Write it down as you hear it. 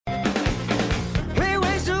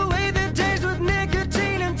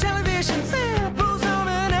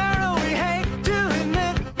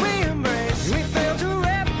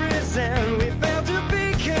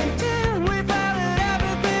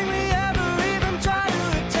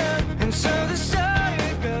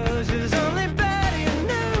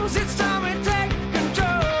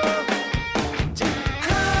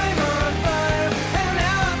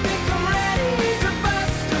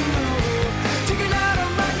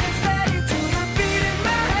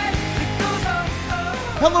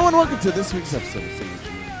Hello and welcome to this week's episode of Singing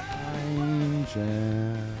Street. I'm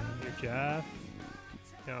Jeff. You're Jeff?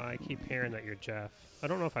 No, I keep hearing that you're Jeff. I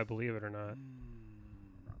don't know if I believe it or not.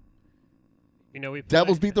 You know, we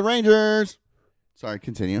Devils beat the Rangers. Sorry,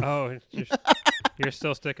 continue. Oh, you're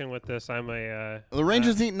still sticking with this. The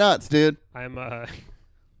Rangers eat nuts, dude. I'm a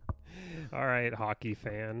all right hockey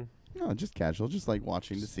fan. No, just casual, just like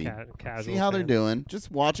watching to see Casual see how fan. they're doing. Just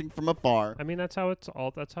watching from afar. I mean, that's how it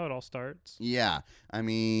all starts. Yeah, I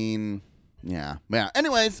mean, yeah.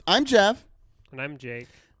 Anyways, I'm Jeff. And I'm Jake.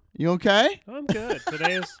 You okay? I'm good.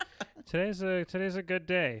 Today's a good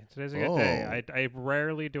day. Today's a good day. I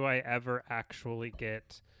rarely do I ever actually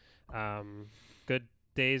get good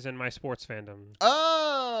days in my sports fandom.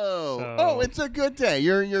 Oh, it's a good day.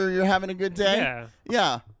 You're having a good day? Yeah.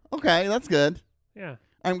 Yeah. Okay, that's good. Yeah.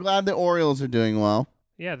 I'm glad the Orioles are doing well.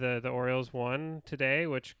 Yeah, the Orioles won today,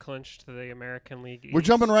 which clinched the American League East. We're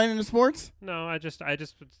jumping right into sports? No, I just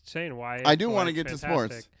was saying why. I do want to it's get to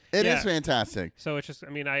fantastic. sports. It is fantastic. So it's just,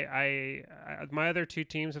 I mean, I my other two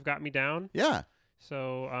teams have got me down. Yeah.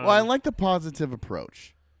 So. Well, I like the positive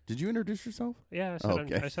approach. Did you introduce yourself? Yeah,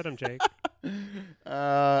 I said I'm Jake.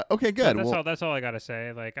 Okay, good. That's all I gotta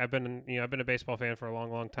say. Like I've been a baseball fan for a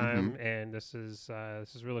long time, and this is a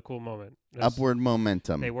really cool moment. Upward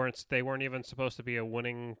momentum. They weren't even supposed to be a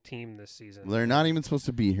winning team this season. They're not even supposed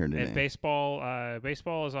to be here today. And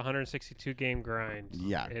baseball is a 162 game grind.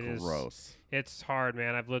 Yeah, gross. It's hard,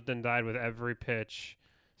 man. I've lived and died with every pitch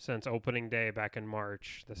since opening day back in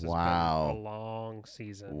March. This has been a long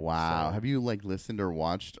season. Wow. So have you like listened or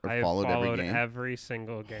watched or I've followed every game? every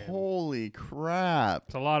single game. Holy crap.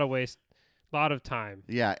 It's a lot of time.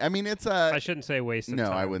 Yeah. I mean, I shouldn't say wasted time.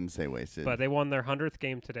 No, I wouldn't say wasted. But they won their 100th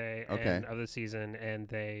game today of the season, and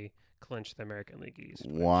they clinched the American League East.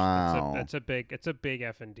 Wow. It's a big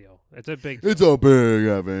effing deal. It's a big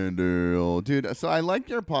effing deal. Dude, so I like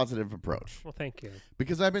your positive approach. Well, thank you.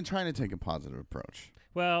 Because I've been trying to take a positive approach.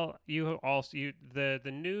 Well, the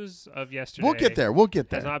news of yesterday. We'll get there.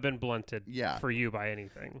 Has not been blunted. Yeah. For you by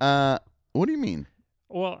anything. What do you mean?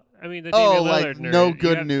 Well, I mean the Damian Lillard news. No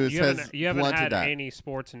good news has you haven't had that. any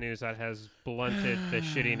sports news that has blunted the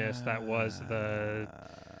shittiness that was the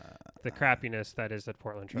crappiness that is the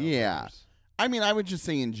Portland Trail Blazers. Yeah. I mean, I would just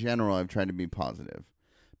say in general, I've tried to be positive,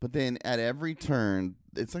 but then at every turn,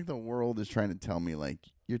 it's like the world is trying to tell me like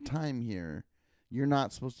your time here, you're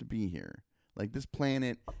not supposed to be here. Like this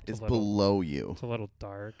planet is below you. It's a little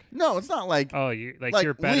dark. No, it's not like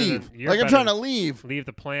you're better leave. than I'm trying to leave. Leave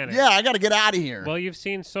the planet. Yeah, I got to get out of here. Well, you've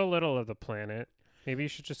seen so little of the planet. Maybe you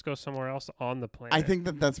should just go somewhere else on the planet. I think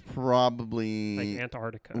that's probably like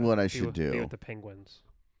Antarctica. What I should do. Be with the penguins.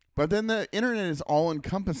 But then the internet is all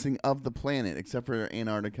encompassing of the planet except for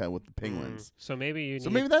Antarctica with the penguins. So maybe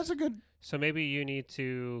that's a good. So maybe you need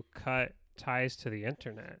to cut ties to the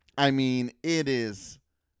internet. I mean, it is.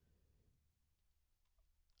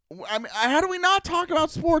 I mean, how do we not talk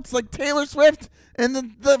about sports like Taylor Swift and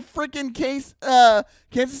the freaking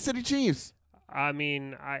Kansas City Chiefs? I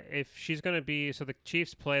mean, if she's going to be... So the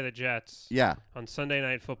Chiefs play the Jets on Sunday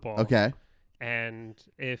Night Football. Okay. And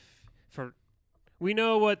we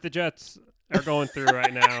know what the Jets are going through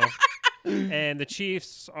right now. And the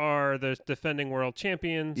Chiefs are the defending world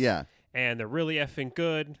champions. Yeah. And they're really effing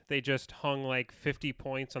good. They just hung like 50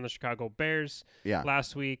 points on the Chicago Bears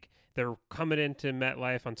last week. They're coming into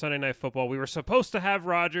MetLife on Sunday Night Football. We were supposed to have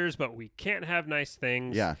Rodgers, but we can't have nice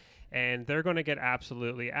things. Yeah. And they're going to get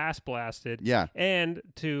absolutely ass blasted. Yeah. And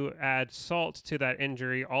to add salt to that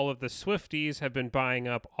injury, all of the Swifties have been buying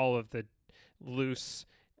up all of the loose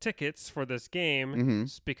tickets for this game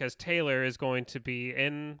because Taylor is going to be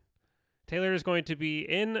in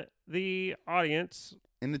the audience.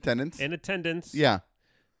 In attendance. Yeah.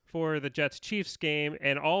 For the Jets-Chiefs game,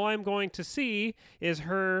 and all I'm going to see is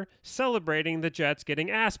her celebrating the Jets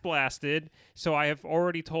getting ass blasted. So I have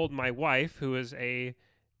already told my wife, who is a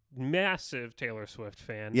massive Taylor Swift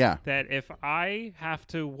fan, that if I have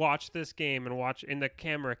to watch this game and the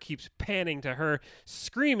camera keeps panning to her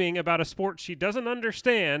screaming about a sport she doesn't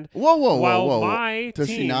understand, whoa. Does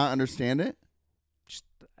she not understand it?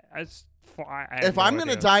 If I'm going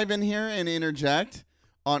to dive in here and interject...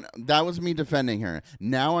 that was me defending her.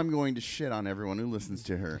 Now I'm going to shit on everyone who listens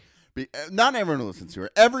to her. Not everyone who listens to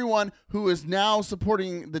her. Everyone who is now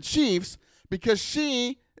supporting the Chiefs because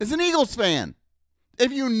she is an Eagles fan.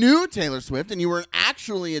 If you knew Taylor Swift and you were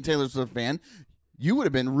actually a Taylor Swift fan, you would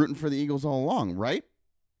have been rooting for the Eagles all along, right?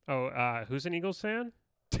 Oh, who's an Eagles fan?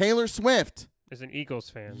 Taylor Swift is an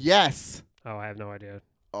Eagles fan. Yes. Oh, I have no idea.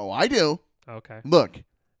 Oh, I do. Okay. Look.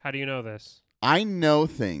 How do you know this? I know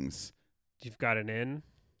things. You've got an in?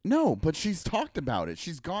 No, but she's talked about it.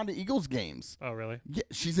 She's gone to Eagles games. Oh, really? Yeah,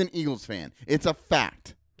 she's an Eagles fan. It's a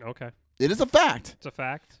fact. Okay. It is a fact. It's a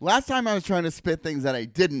fact. Last time I was trying to spit things that I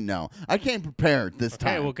didn't know. I came prepared this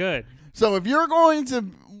time. Okay, well, good. So if you're going to,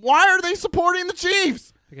 why are they supporting the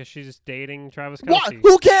Chiefs? Because she's dating Travis Kelce. What?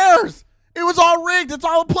 Who cares? It was all rigged. It's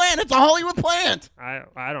all a plant. It's a Hollywood plant.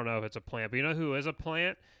 I don't know if it's a plant, but you know who is a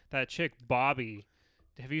plant? That chick Bobby.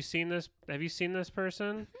 Have you seen this? Have you seen this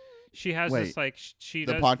person? She has this like she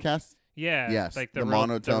the does podcast. Yeah, Yes, like the real,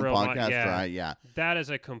 monotone real podcast. yeah. Right? Yeah. That is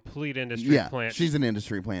a complete industry Yeah. plant. She's an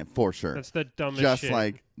industry plant for sure. That's the dumbest Just shit.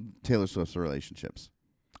 like Taylor Swift's relationships.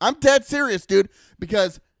 I'm dead serious, dude.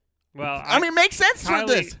 Because well, I mean, makes sense for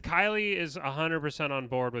this. Kylie is 100% on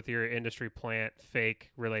board with your industry plant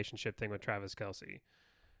fake relationship thing with Travis Kelce.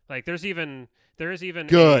 Like, there's even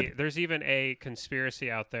a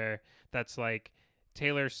conspiracy out there that's like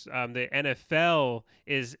Taylor's the NFL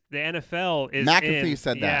is McAfee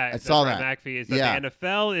said that. Yeah, I saw that. McAfee is that the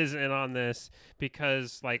NFL is in on this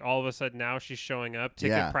because like all of a sudden now she's showing up.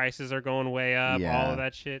 Ticket prices are going way up. Yeah. All of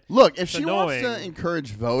that shit. Look, if It's she annoying. wants to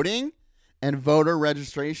encourage voting and voter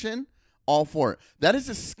registration, all for it. That is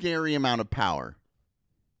a scary amount of power.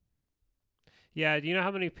 Yeah, do you know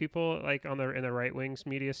how many people like in the right wing's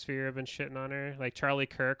media sphere have been shitting on her? Like Charlie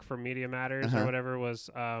Kirk from Media Matters or whatever was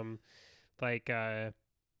what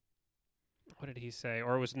did he say?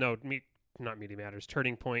 Or it was not Media Matters,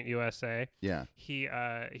 Turning Point USA. Yeah. He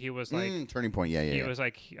was like Turning Point. Yeah. he was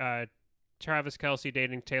like Travis Kelce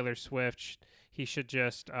dating Taylor Swift. He should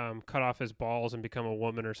just cut off his balls and become a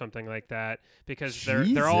woman or something like that because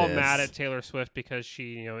they're all mad at Taylor Swift because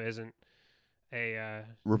she isn't a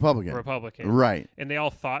Republican, right? And they all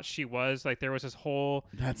thought she was. Like there was this whole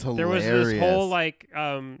that's hilarious. There was this whole like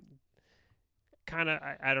kind of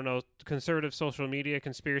I don't know conservative social media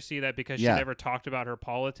conspiracy that because she never talked about her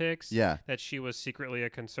politics that she was secretly a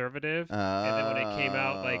conservative and then when it came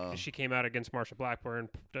out like she came out against Marsha Blackburn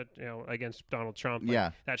against Donald Trump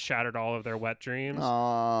that shattered all of their wet dreams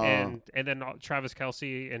and then Travis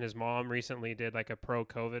Kelce and his mom recently did like a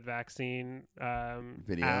pro-COVID vaccine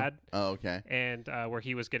video ad and where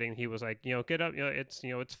he was like get up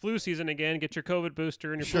it's flu season again, get your COVID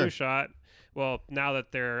booster and your flu shot. Well, now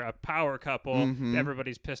that they're a power couple,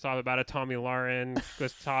 everybody's pissed off about it. Tommy Lauren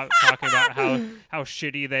was talking about how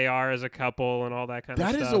shitty they are as a couple and all that kind of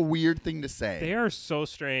stuff. That is a weird thing to say. They are so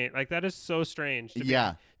strange. Like, that is so strange.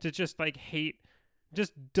 To just, like, hate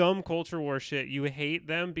just dumb culture war shit. You hate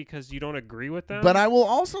them because you don't agree with them. But I will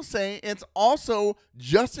also say it's also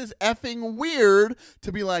just as effing weird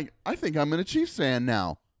to be like, I think I'm a Chiefs fan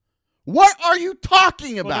now. What are you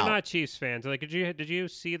talking about? Well, they're not Chiefs fans. Like, did you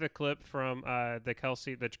see the clip from the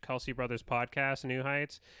Kelce Brothers podcast, New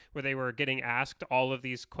Heights, where they were getting asked all of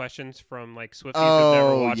these questions from like Swifties who've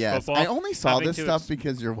never watched football? I only saw this stuff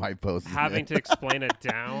because your wife posted having to explain it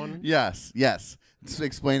down. Yes. It's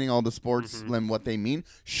explaining all the sports and what they mean.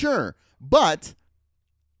 Sure, but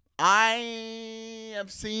I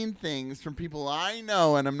have seen things from people I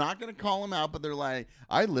know, and I'm not going to call them out, but they're like,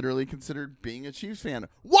 I literally considered being a Chiefs fan.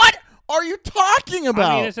 What are you talking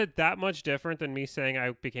about? I mean, is it that much different than me saying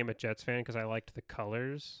I became a Jets fan because I liked the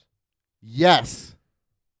colors? Yes.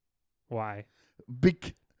 Why?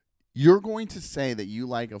 You're going to say that you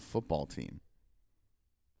like a football team,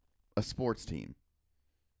 a sports team.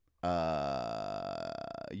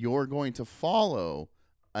 You're going to follow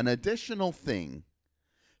an additional thing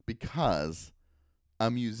because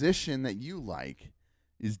a musician that you like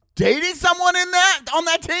is dating someone on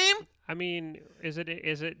that team? I mean, is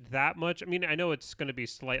it that much? I mean, I know it's going to be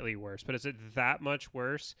slightly worse, but is it that much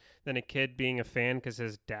worse than a kid being a fan because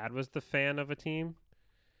his dad was the fan of a team?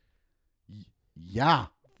 Yeah.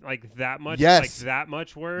 Like that much? Yes. Like that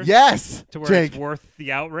much worse? Yes. To where Jake. It's worth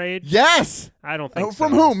the outrage? Yes. I don't think so.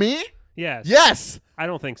 From who? Me? Yes. Yes. I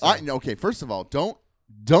don't think so. Okay, first of all, don't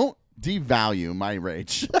devalue my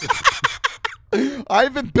rage.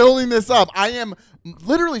 I've been building this up. I am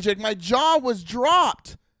literally, Jake, my jaw was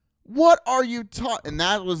dropped. What are you talking? And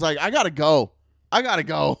that was like, I got to go.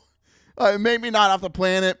 Maybe not off the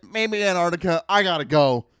planet. Maybe Antarctica. I got to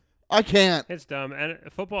go. I can't. It's dumb. And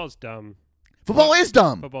football is dumb. Football is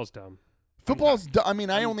dumb. Football's dumb. I mean,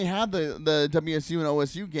 I only had the WSU and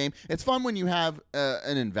OSU game. It's fun when you have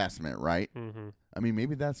an investment, right? Mm-hmm. I mean,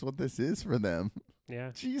 maybe that's what this is for them.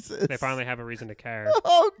 Yeah. Jesus. They finally have a reason to care.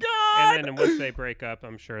 Oh, God. And then once they break up,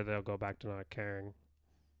 I'm sure they'll go back to not caring.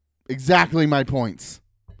 Exactly my points.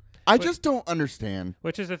 I just don't understand.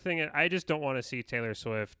 Which is the thing. I just don't want to see Taylor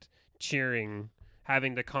Swift cheering,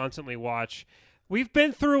 having to constantly watch. We've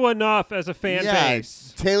been through enough as a fan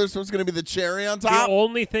base. Taylor Swift's going to be the cherry on top. The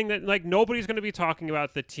only thing that, like, nobody's going to be talking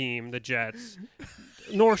about the team, the Jets.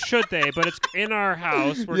 nor should they, but it's in our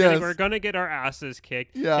house. We're gonna get our asses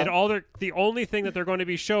kicked. Yeah. And the only thing that they're going to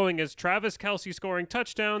be showing is Travis Kelce scoring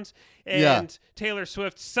touchdowns and Taylor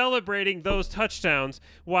Swift celebrating those touchdowns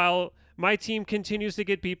while my team continues to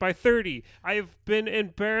get beat by 30. I've been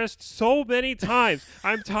embarrassed so many times.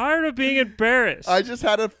 I'm tired of being embarrassed. I just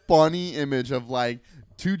had a funny image of like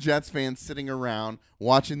two Jets fans sitting around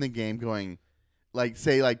watching the game going, like,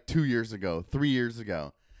 say, like 2 years ago, 3 years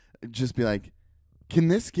ago, just be like, can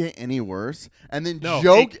this get any worse? And then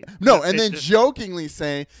jokingly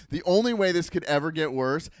say the only way this could ever get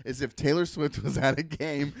worse is if Taylor Swift was at a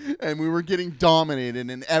game and we were getting dominated,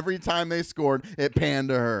 and every time they scored, it panned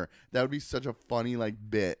to her. That would be such a funny like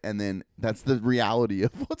bit, and then that's the reality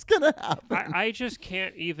of what's gonna happen. I just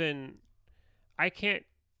can't even. I can't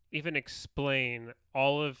even explain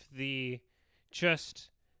all of the just.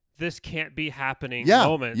 This can't be happening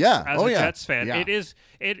moments as a Jets fan. Yeah.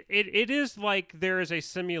 It is like there is a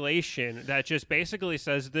simulation that just basically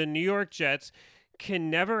says the New York Jets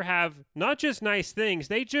can never have not just nice things,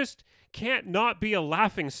 they just can't not be a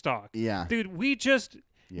laughingstock. Yeah. Dude,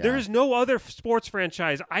 there's no other sports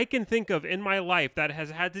franchise I can think of in my life that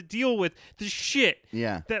has had to deal with the shit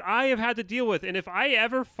that I have had to deal with. And if I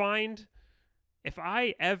ever find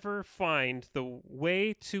the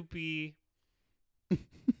way to be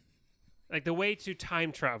like the way to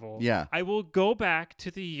time travel, I will go back to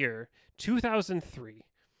the year 2003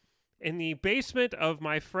 in the basement of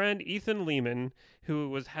my friend Ethan Lehman,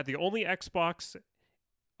 who had the only Xbox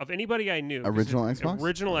of anybody I knew. Original Xbox?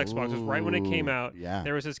 Original Xbox. It was right when it came out. Yeah.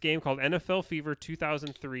 There was this game called NFL Fever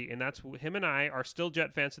 2003, and that's him and I are still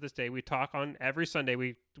Jet fans to this day. We talk on every Sunday.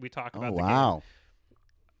 We talk about the game.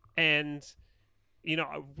 And, you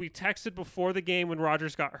know, we texted before the game when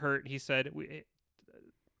Rodgers got hurt. He said...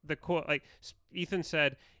 The quote, like Ethan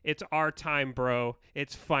said, "It's our time, bro.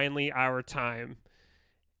 It's finally our time."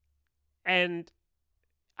 And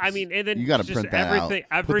I mean, and then you got to print that out.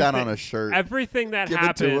 Put that on a shirt. Everything that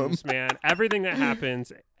happens, man. Everything that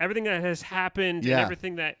happens, everything that has happened, and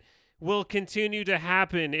everything that will continue to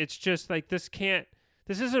happen. It's just like this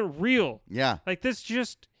isn't real. Yeah. Like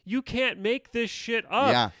you can't make this shit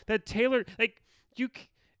up. Yeah. That Taylor,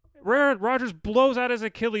 Rodgers blows out his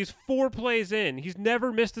Achilles 4 plays in. He's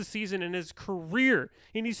never missed a season in his career,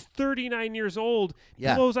 and he's 39 years old.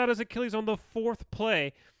 Yeah. Blows out his Achilles on the 4th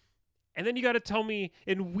play. And then you got to tell me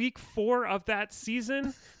in week 4 of that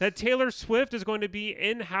season that Taylor Swift is going to be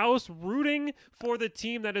in-house rooting for the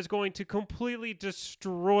team that is going to completely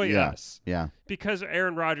destroy us. Yeah. Because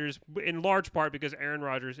Aaron Rodgers, in large part because Aaron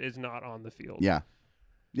Rodgers is not on the field. Yeah.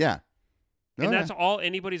 Yeah. And that's all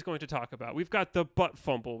anybody's going to talk about. We've got the butt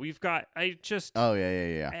fumble. Oh,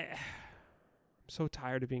 yeah. I'm so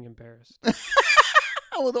tired of being embarrassed.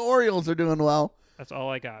 Well, the Orioles are doing well. That's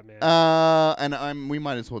all I got, man. And we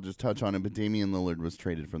might as well just touch on it, but Damian Lillard was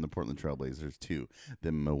traded from the Portland Trailblazers to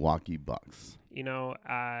the Milwaukee Bucks. You know,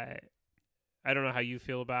 I don't know how you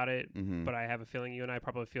feel about it, Mm-hmm. but I have a feeling you and I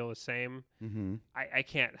probably feel the same. Mm-hmm. I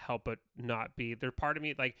can't help but not be. There's part of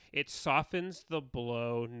me, like, it softens the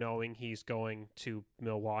blow knowing he's going to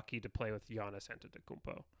Milwaukee to play with Giannis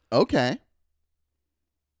Antetokounmpo. Okay.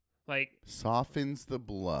 Like, softens the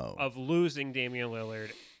blow of losing Damian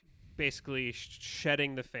Lillard, basically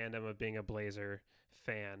shedding the fandom of being a Blazer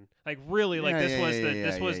fan. Like, really, like, this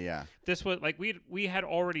was like we had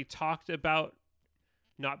already talked about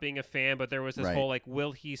not being a fan, but there was this whole, like,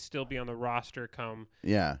 will he still be on the roster come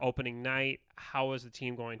opening night? How is the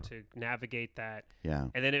team going to navigate that? Yeah.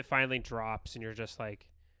 And then it finally drops, and you're just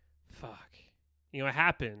like, fuck. You know, it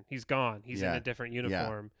happened. He's gone. He's in a different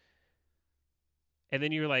uniform. Yeah. And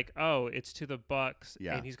then you're like, oh, it's to the Bucks,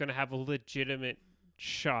 and he's going to have a legitimate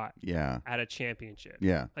shot at a championship.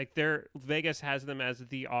 Yeah. Like, Vegas has them as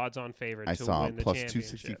the odds-on favorite to win the plus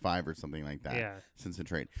championship. +265 or something like that. Yeah. Since the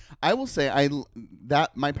trade. I will say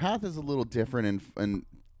that my path is a little different in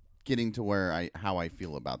getting to how I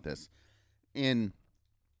feel about this. In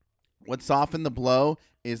what softened the blow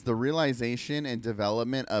is the realization and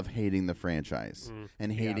development of hating the franchise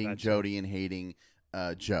and hating Jody and hating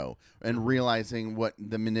Joe, and realizing what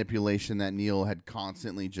the manipulation that Neil had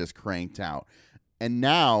constantly just cranked out. And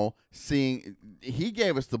now seeing he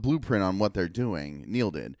gave us the blueprint on what they're doing,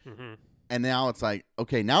 Neil did. Mm-hmm. And now it's like,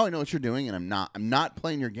 okay, now I know what you're doing, and I'm not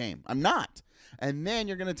playing your game. I'm not. And then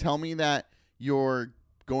you're going to tell me that you're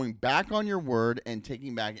going back on your word and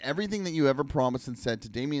taking back everything that you ever promised and said to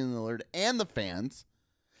Damian Lillard and the fans.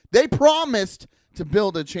 They promised to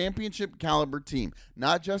build a championship caliber team,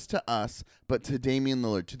 not just to us, but to Damian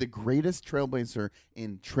Lillard, to the greatest Trailblazer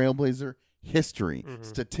in Trailblazer history. Mm-hmm.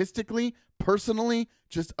 Statistically, personally,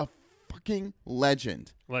 just a fucking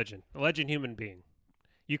legend. A legend human being.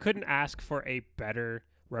 You couldn't ask for a better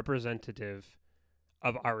representative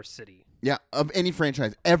of our city. Yeah, of any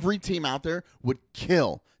franchise. Every team out there would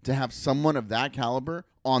kill to have someone of that caliber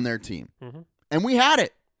on their team. Mm-hmm. And we had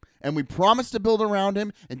it. And we promised to build around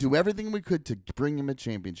him and do everything we could to bring him a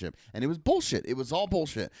championship. And it was bullshit. It was all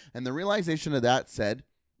bullshit. And the realization of that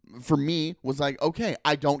for me, was like, okay,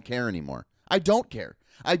 I don't care anymore. I don't care.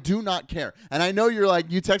 I do not care. And I know you're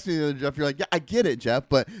like, you texted me the other, Jeff. You're like, yeah, I get it, Jeff,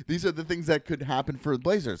 but these are the things that could happen for the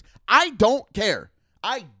Blazers. I don't care.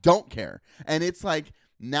 I don't care. And it's like,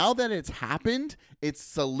 now that it's happened, it's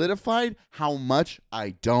solidified how much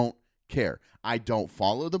I don't care. I don't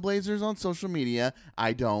follow the Blazers on social media.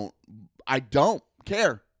 I don't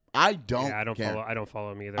care. I don't Yeah, care. I don't follow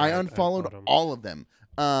them either. I unfollowed all of them.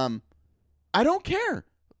 I don't care.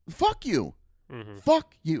 Fuck you. Mm-hmm.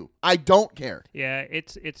 Fuck you. I don't care. Yeah,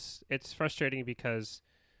 it's frustrating because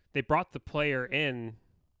they brought the player in,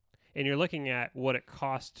 and you're looking at what it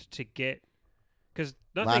cost to get. Because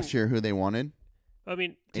last year, who they wanted? I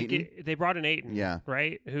mean, Ayton? they brought in Ayton, Yeah,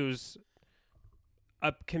 right? Who's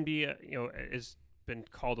can be has been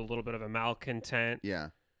called a little bit of a malcontent.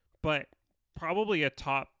 Yeah, but probably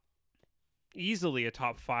easily a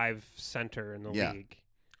top 5 center in the league.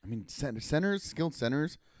 I mean, skilled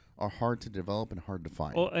centers are hard to develop and hard to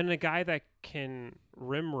find. Well, and a guy that can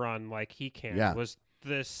rim run like he can was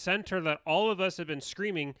the center that all of us have been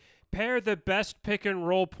screaming, pair the best pick and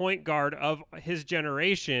roll point guard of his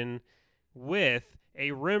generation with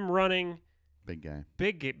a rim running big guy,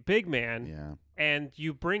 big man. Yeah, and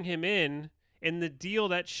you bring him in the deal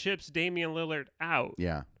that ships Damian Lillard out.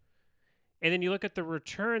 Yeah, and then you look at the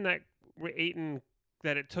return that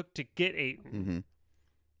it took to get Ayton. Mm-hmm.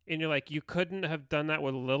 And you're like, you couldn't have done that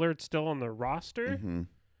with Lillard still on the roster? Mm-hmm.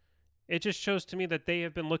 It just shows to me that they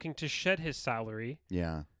have been looking to shed his salary.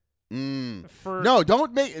 Yeah. No,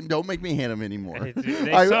 don't make me hate him anymore.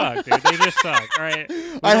 They suck, dude. They just suck. All right.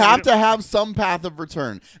 I have to have some path of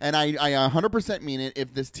return, and I 100% mean it.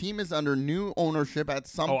 If this team is under new ownership at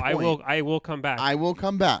some point, I will come back. I will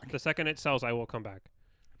come back. The second it sells, I will come back.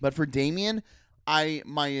 But for Damian,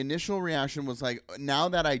 my initial reaction was like, now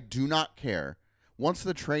that I do not care, once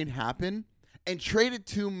the trade happened and traded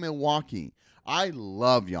to Milwaukee, I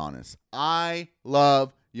love Giannis. I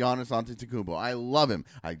love Giannis Antetokounmpo. I love him.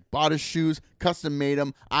 I bought his shoes, custom made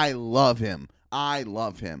them. I love him.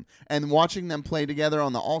 And watching them play together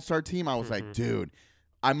on the All-Star team, I was like, dude,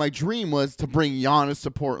 my dream was to bring Giannis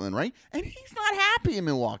to Portland, right? And he's not happy in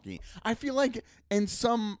Milwaukee. I feel like in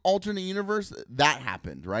some alternate universe, that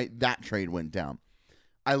happened, right? That trade went down.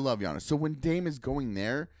 I love Giannis. So when Dame is going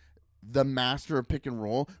there, the master of pick and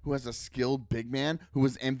roll, who has a skilled big man, who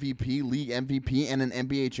was MVP, league MVP, and an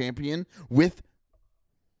NBA champion with,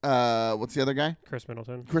 what's the other guy? Chris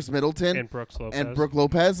Middleton. And Brooke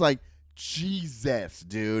Lopez. Like, Jesus,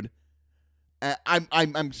 dude.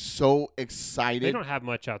 I'm so excited. They don't have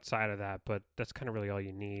much outside of that, but that's kind of really all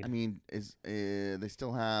you need. I mean, they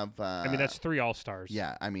still have... that's 3 All-Stars.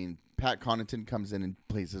 Yeah, I mean, Pat Connaughton comes in and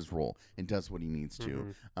plays his role and does what he needs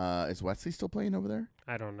to. Is Wesley still playing over there?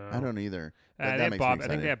 I don't know. I don't either. I think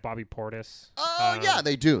they have Bobby Portis. Oh, yeah,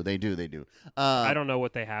 they do. I don't know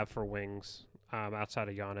what they have for wings outside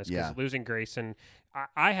of Giannis. Because losing Grayson,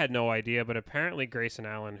 I had no idea, but apparently Grayson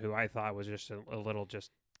Allen, who I thought was just a little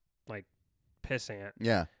just like pissant.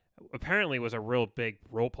 Yeah. Apparently was a real big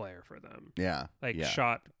role player for them. Yeah.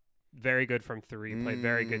 Shot very good from 3, played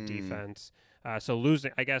very good defense. So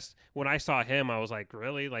losing, I guess when I saw him, I was like,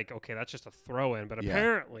 really? Like, okay, that's just a throw in. But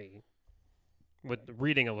apparently, with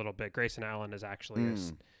reading a little bit, Grayson Allen is actually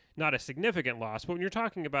not a significant loss. But when you're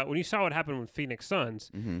talking about, when you saw what happened with Phoenix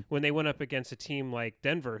Suns, when they went up against a team like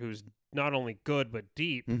Denver, who's not only good but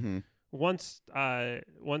deep, once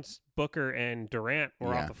Booker and Durant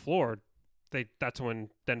were off the floor, that's when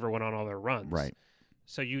Denver went on all their runs. Right.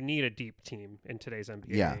 So you need a deep team in today's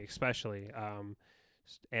NBA, especially.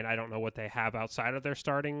 And I don't know what they have outside of their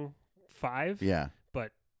starting 5. Yeah.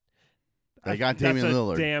 But they got Damian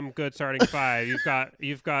Lillard. Damn good starting 5.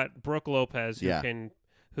 You've got Brooke Lopez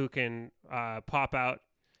who can pop out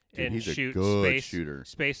and shoot,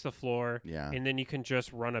 space the floor. Yeah. And then you can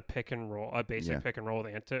just run a pick and roll, a basic pick and roll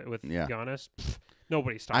with Giannis.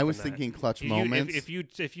 Nobody's stopping I was that. thinking clutch moments. If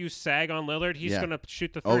you sag on Lillard, he's going to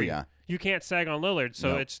shoot the 3. Oh, yeah. You can't sag on Lillard,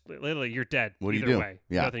 so it's literally you're dead. What do either you do? way.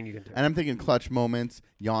 Yeah. Nothing you can do. And I'm thinking clutch moments.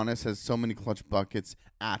 Giannis has so many clutch buckets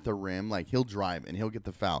at the rim. Like, he'll drive and he'll get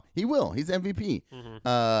the foul. He will. He's MVP.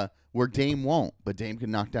 Where Dame won't, but Dame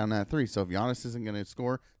can knock down that 3. So if Giannis isn't going to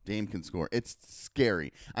score, Dame can score. It's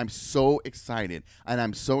scary. I'm so excited, and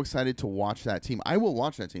I'm so excited to watch that team. I will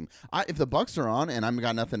watch that team. If the Bucks are on and I've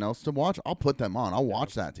got nothing else to watch, I'll put them on. I'll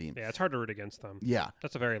watch that team. Yeah, it's hard to root against them. Yeah.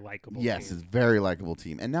 That's a very likable Yes, team. it's a very likable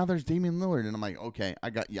team. And now there's Damian Lillard, and I'm like, okay,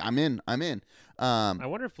 I'm in. I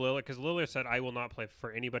wonder if Lillard, because Lillard said, I will not play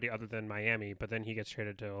for anybody other than Miami, but then he gets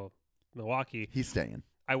traded to Milwaukee. He's staying.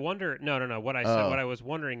 I wonder, no. What I was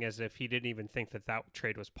wondering is if he didn't even think that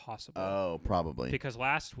trade was possible. Oh, probably. Because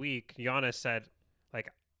last week, Giannis said, like,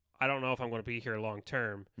 I don't know if I'm going to be here long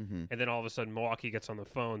term. Mm-hmm. And then all of a sudden, Milwaukee gets on the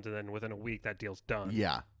phones, and then within a week, that deal's done.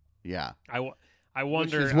 Yeah. I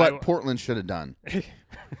wonder. Which is what Portland should have done.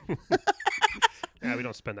 Yeah, we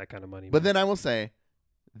don't spend that kind of money. But then I will say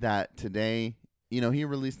that today, he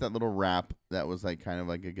released that little rap that was like kind of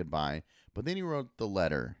like a goodbye. But then he wrote the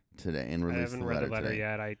letter today and released the letter. I haven't read the letter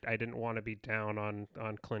yet. I didn't want to be down on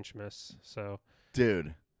Clinchmas. So,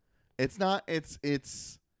 dude, it's not. He's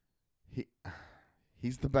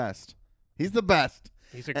the best. He's the best.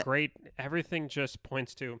 He's a great. Everything just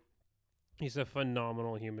points to. He's a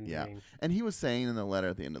phenomenal human being. And he was saying in the letter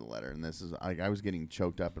at the end of the letter, and this is I was getting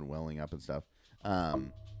choked up and welling up and stuff.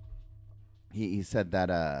 He said that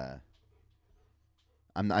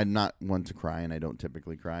I'm not one to cry, and I don't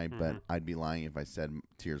typically cry, but I'd be lying if I said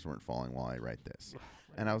tears weren't falling while I write this.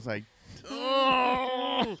 And I was like,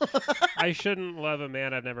 oh! I shouldn't love a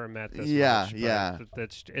man I've never met this much. Yeah.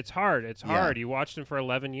 It's hard. It's hard. You watched him for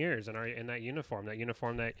 11 years in that uniform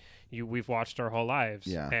that we've watched our whole lives.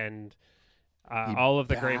 Yeah. And all of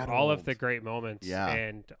the great moments. Yeah.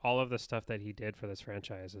 And all of the stuff that he did for this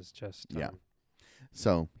franchise is just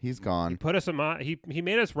So he's gone. He put us he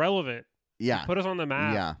made us relevant. Yeah. He put us on the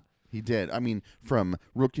map. Yeah. He did. I mean, from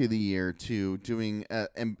Rookie of the Year to doing a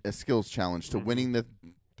skills challenge to winning the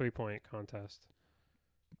 3-point contest.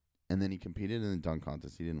 And then he competed in the dunk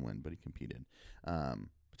contest. He didn't win, but he competed.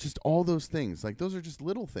 Just all those things. Like, those are just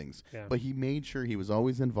little things. Yeah. But he made sure he was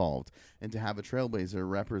always involved. And to have a Trailblazer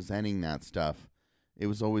representing that stuff, it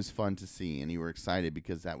was always fun to see. And you were excited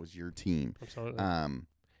because that was your team. Absolutely.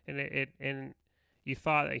 And you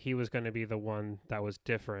thought that he was going to be the one that was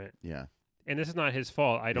different. Yeah. And this is not his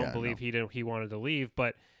fault. I don't believe he wanted to leave.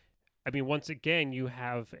 But, I mean, once again, you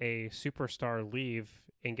have a superstar leave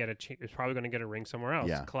and get is probably going to get a ring somewhere else.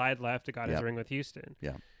 Yeah. Clyde left and got his ring with Houston.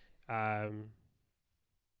 Yeah.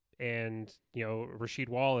 And, Rasheed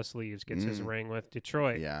Wallace leaves, gets his ring with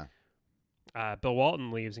Detroit. Yeah. Bill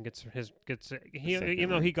Walton leaves and even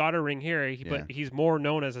though he got a ring here, but he's more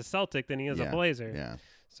known as a Celtic than he is a Blazer. Yeah.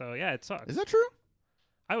 So, yeah, it sucks. Is that true?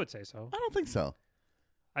 I would say so. I don't think so.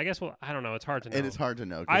 I guess, I don't know. It's hard to know. It is hard to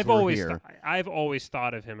know. I've always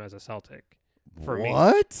thought of him as a Celtic. For me.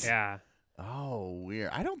 What? Yeah. Oh,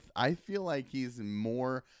 weird. I feel like he's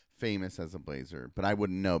more famous as a Blazer, but I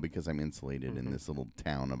wouldn't know because I'm insulated in this little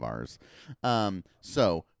town of ours.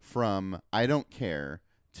 So from I don't care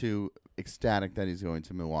to ecstatic that he's going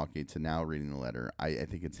to Milwaukee to now reading the letter, I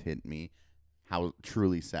think it's hit me how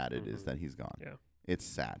truly sad it is that he's gone. Yeah. It's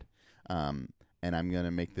sad. And I'm going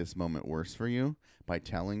to make this moment worse for you by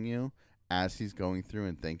telling you, as he's going through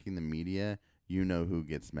and thanking the media, you know who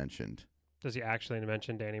gets mentioned. Does he actually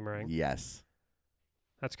mention Danny Meringue? Yes.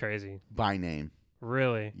 That's crazy. By name.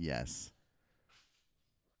 Really? Yes.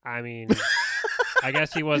 I mean, I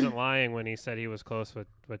guess he wasn't lying when he said he was close with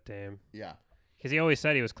Dame. Yeah. Because he always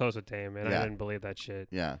said he was close with Dame, and I didn't believe that shit.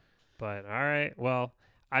 Yeah. But, all right. Well,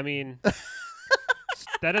 I mean...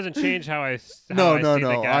 That doesn't change how I see the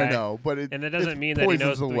guy. I know, but and that doesn't mean that he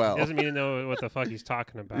knows. Well. It doesn't mean to know what the fuck he's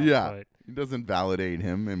talking about. Yeah, but. It doesn't validate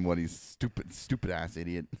him and what he's stupid ass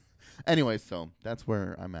idiot. Anyway, so that's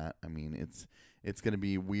where I'm at. I mean, it's gonna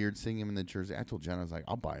be weird seeing him in the jersey. I told Jenna, I was like,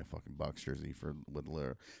 I'll buy a fucking Bucks jersey with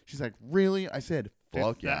Lillard. She's like, really? I said,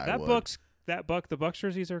 fuck yeah, I would. The Bucks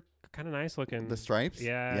jerseys are kind of nice looking. The stripes,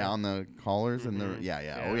 yeah, on the collars and the oh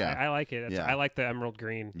yeah. I like it. I like the emerald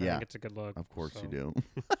green. I think it's a good look. Of course you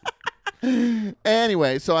do.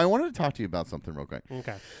 Anyway, so I wanted to talk to you about something real quick.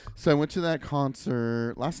 Okay. So I went to that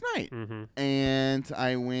concert last night, and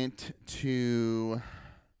I went to.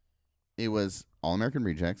 It was All American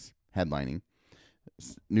Rejects headlining,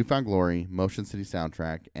 Newfound Glory, Motion City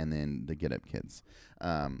Soundtrack, and then the Get Up Kids.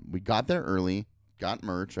 We got there early. Got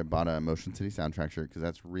merch. I bought a Motion City Soundtrack shirt because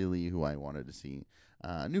that's really who I wanted to see.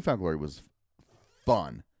 Newfound Glory was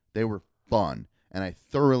fun. They were fun, and I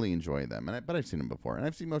thoroughly enjoy them. But I've seen them before, and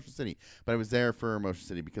I've seen Motion City. But I was there for Motion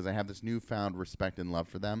City because I have this newfound respect and love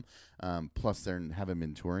for them. Plus, they haven't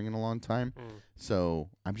been touring in a long time, so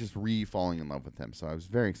I'm just falling in love with them. So I was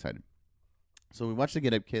very excited. So we watched the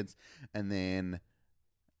Get Up Kids, and then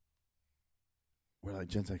we're like,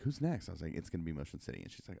 Jen's like, who's next? I was like, it's going to be Motion City.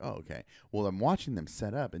 And she's like, oh, okay. Well, I'm watching them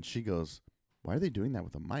set up, and she goes, why are they doing that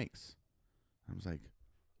with the mics? I was like,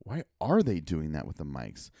 why are they doing that with the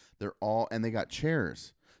mics? They're all, and they got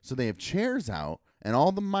chairs. So they have chairs out, and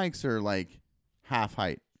all the mics are like half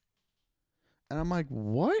height. And I'm like,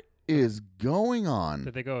 what is going on?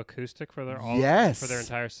 Did they go acoustic for their Yes. for their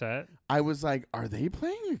entire set? I was like, are they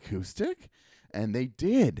playing acoustic? And they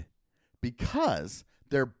did, because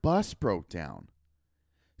their bus broke down.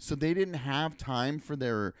 So they didn't have time for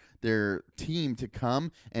their team to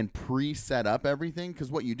come and pre-set up everything. Because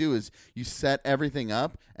what you do is you set everything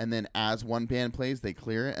up, and then as one band plays, they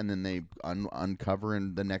clear it, and then they uncover,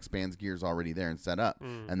 and the next band's gear is already there and set up.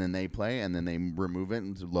 And then they play, and then they remove it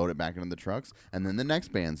and load it back into the trucks, and then the next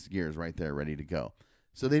band's gear is right there ready to go.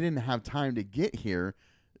 So they didn't have time to get here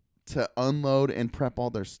to unload and prep all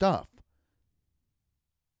their stuff.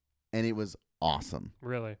 And it was awesome.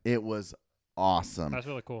 Really? It was awesome. That's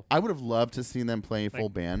really cool. I would have loved to see them play full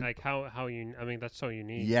band. Like how you? I mean, that's so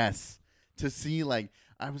unique. Yes, to see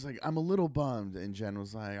I was like, I'm a little bummed, and Jen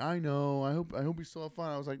was like, I know. I hope we still have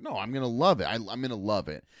fun. I was like, no, I'm gonna love it. I'm gonna love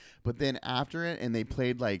it. But then after it, and they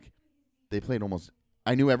played almost.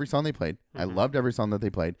 I knew every song they played. I loved every song that they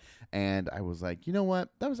played, and I was like, you know what?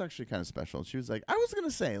 That was actually kind of special. She was like, I was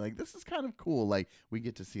gonna say this is kind of cool. We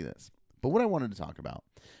get to see this. But what I wanted to talk about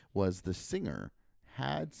was the singer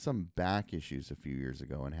had some back issues a few years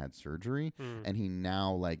ago and had surgery, and he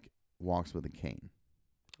now walks with a cane.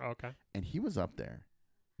 Okay. And he was up there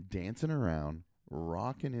dancing around,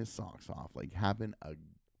 rocking his socks off, having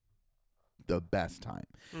the best time.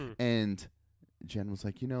 And Jen was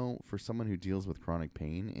like, for someone who deals with chronic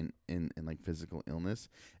pain and physical illness,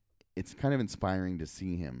 it's kind of inspiring to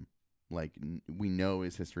see him. We know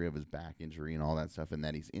his history of his back injury and all that stuff, and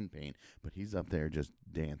that he's in pain, but he's up there just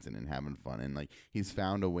dancing and having fun, and he's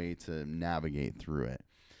found a way to navigate through it.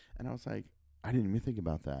 And I was like, I didn't even think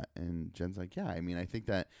about that. And Jen's like, yeah, I mean, I think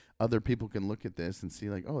that other people can look at this and see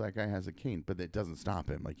oh, that guy has a cane, but it doesn't stop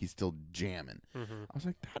him. He's still jamming. I was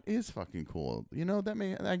like, that is fucking cool.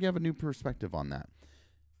 I have a new perspective on that.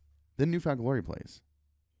 Then Newfound Glory plays,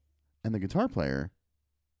 and the guitar player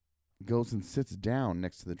goes and sits down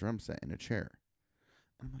next to the drum set in a chair.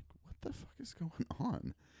 I'm like, what the fuck is going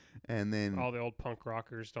on? And then all the old punk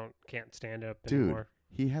rockers can't stand up dude, anymore.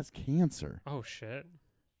 He has cancer. Oh shit.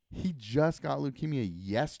 He just got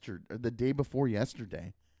leukemia the day before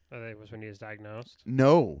yesterday. That was when he was diagnosed?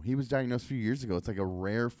 No, he was diagnosed a few years ago. It's a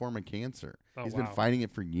rare form of cancer. He's been fighting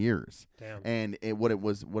it for years. Damn. And what it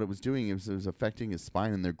was doing is it was affecting his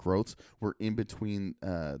spine, and their growths were in between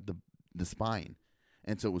the spine.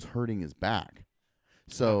 And so it was hurting his back.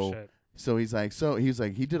 So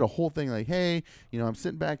he did a whole thing hey, I'm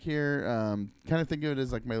sitting back here, kind of think of it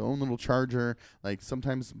as my own little charger.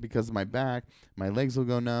 Sometimes because of my back, my legs will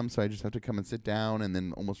go numb, so I just have to come and sit down and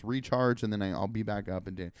then almost recharge, and then I'll be back up,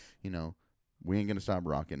 and we ain't gonna stop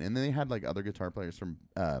rocking. And then they had other guitar players from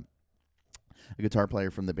a guitar player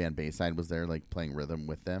from the band Bayside was there playing rhythm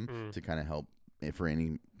with them to kind of help for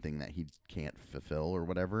anything that he can't fulfill or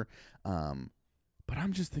whatever. But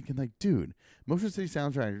I'm just thinking, dude, Motion City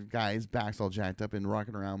Soundtrack guy's back's all jacked up and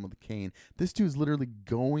rocking around with a cane. This dude's literally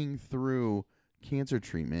going through cancer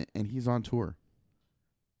treatment, and he's on tour.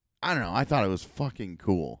 I don't know. I thought it was fucking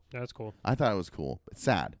cool. That's cool. I thought it was cool. But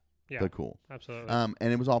sad, but cool. Absolutely. And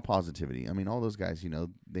it was all positivity. I mean, all those guys,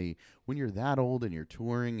 when you're that old and you're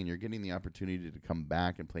touring and you're getting the opportunity to come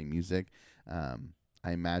back and play music, I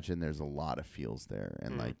imagine there's a lot of feels there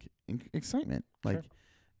and excitement. Sure.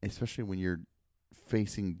 Especially when you're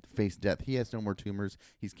face death. He has no more tumors.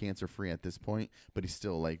 He's cancer free at this point, but he's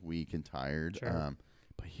still weak and tired. Sure.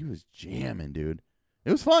 But he was jamming, dude.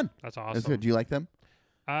 It was fun. That's awesome. It's good. Do you like them?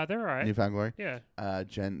 They're all right. Newfound Glory? Yeah.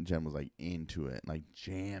 Jen was into it,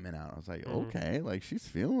 jamming out. I was like, okay, she's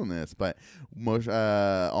feeling this. But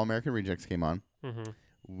All American Rejects came on.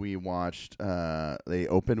 We watched. They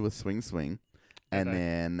opened with Swing Swing, and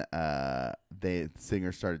then the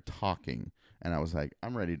singer started talking. And I was like,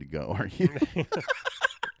 I'm ready to go. Are you?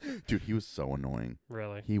 Dude, he was so annoying.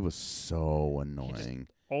 Really? He was so annoying.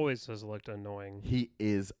 Always has looked annoying. He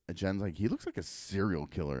is. Jen's like, he looks like a serial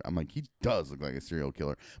killer. I'm like, he does look like a serial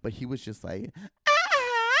killer. But he was just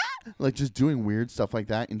just doing weird stuff like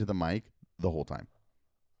that into the mic the whole time.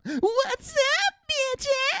 What's up,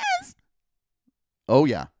 bitches? Oh,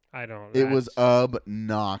 yeah. I don't. It was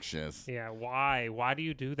obnoxious. Yeah. Why? Why do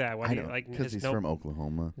you do that? Why do you because he's from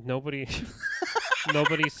Oklahoma. Nobody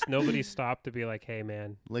stopped to be like, hey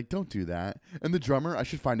man, don't do that. And the drummer, I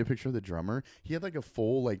should find a picture of the drummer. He had a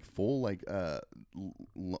full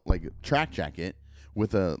track jacket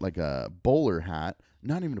with a bowler hat.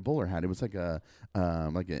 Not even a bowler hat. It was what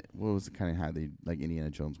was the kind of hat they Indiana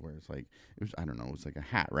Jones wears? It was, I don't know. It was a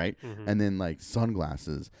hat, right? And then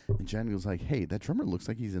sunglasses. And Jen was like, "Hey, that drummer looks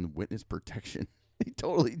like he's in witness protection." They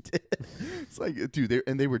totally did. It's like, dude,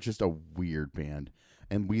 they were just a weird band.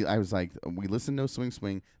 And I was like, we listened to Swing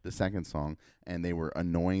Swing, the second song, and they were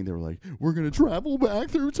annoying. They were like, we're gonna travel back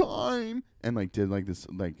through time, and like did like this,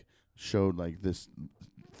 like showed like this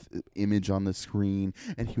image on the screen,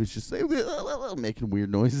 and he was just like making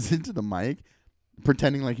weird noises into the mic,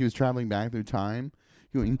 pretending like he was traveling back through time,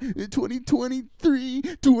 going 2023,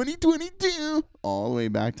 2022, all the way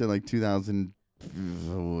back to like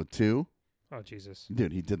 2002. Oh, Jesus.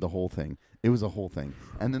 Dude, he did the whole thing. It was a whole thing.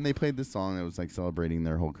 And then they played this song that was like celebrating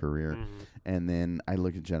their whole career. Mm-hmm. And then I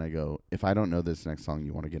look at Jen, I go, if I don't know this next song,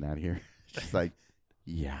 you want to get out of here? She's like,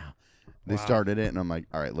 yeah. They started it, and I'm like,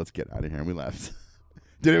 all right, let's get out of here. And we left.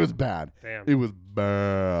 Dude, it was bad. Damn. It was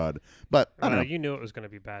bad. But I don't know. You knew it was going to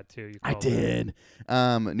be bad, too. I did.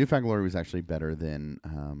 Newfound Glory was actually better than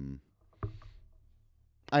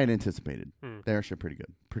I had anticipated. They're actually pretty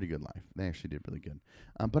good. Pretty good live. They actually did really good.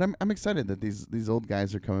 But I'm excited that these old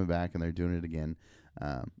guys are coming back and they're doing it again.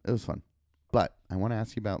 It was fun. But I want to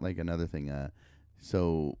ask you about like another thing.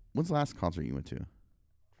 So when's the last concert you went to?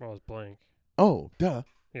 Well, it was blank. Oh, duh.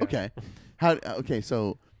 Yeah. Okay. Okay,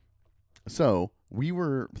 so we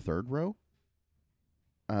were third row.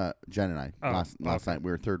 Jen and I last night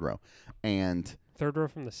we were third row. And third row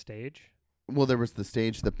from the stage? Well, there was the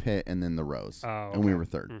stage, the pit, and then the rows. Oh, okay. And we were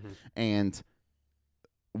third. Mm-hmm. And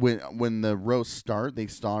when the rows start, they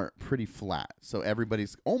start pretty flat. So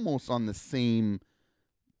everybody's almost on the same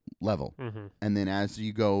level. Mm-hmm. And then as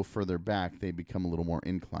you go further back, they become a little more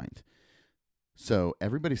inclined. So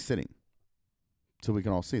everybody's sitting. So we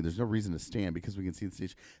can all see. There's no reason to stand because we can see the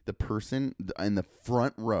stage. The person in the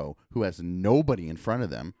front row who has nobody in front of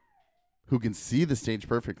them, who can see the stage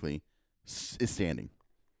perfectly, is standing.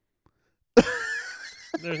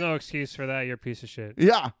 There's no excuse for that. You're a piece of shit.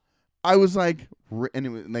 Yeah. I was like,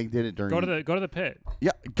 and they did it during. Go to the pit.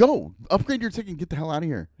 Yeah, go upgrade your ticket and get the hell out of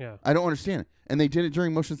here. Yeah. I don't understand it. And they did it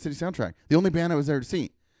during Motion City Soundtrack. The only band I was there to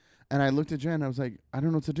see. And I looked at Jen. I was like, I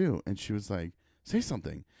don't know what to do. And she was like, say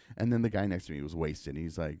something. And then the guy next to me was wasted.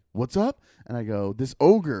 He's like, what's up? And I go, this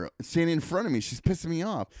ogre standing in front of me. She's pissing me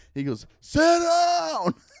off. He goes, sit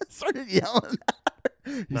down. Started yelling at her.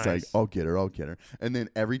 He's like, I'll get her. And then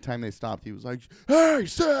every time they stopped, he was like, hey,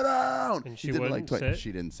 sit down. And she he did wouldn't it like twice. sit?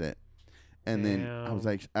 She didn't sit. And then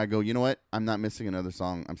I go, you know what? I'm not missing another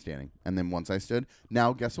song. I'm standing. And then once I stood,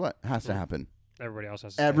 now guess what? Has to happen. Everybody else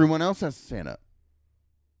has to Everyone else has to stand up.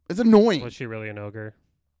 It's annoying. Was she really an ogre?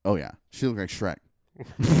 Oh, yeah. She looked like Shrek.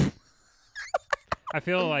 I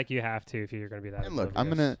feel like you have to if you're going to be that. And look,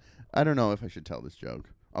 I don't know if I should tell this joke.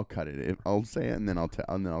 I'll cut it. I'll say it and then I'll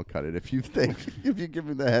cut it if you think, if you give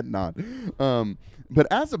me the head nod. But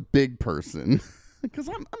as a big person, because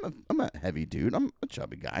I'm a heavy dude, I'm a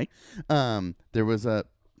chubby guy. There was a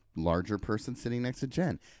larger person sitting next to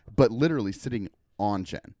Jen, but literally sitting on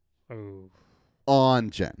Jen. Oh. On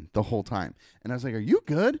Jen the whole time. And I was like, are you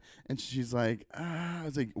good? And she's like, I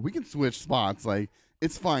was like, we can switch spots. Like,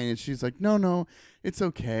 it's fine. And she's like, no, it's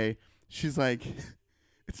okay. She's like,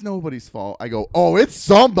 it's nobody's fault. I go, oh, it's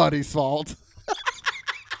somebody's fault.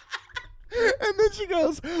 And then she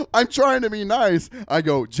goes, I'm trying to be nice. I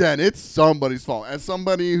go, Jen, it's somebody's fault. As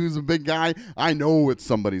somebody who's a big guy, I know it's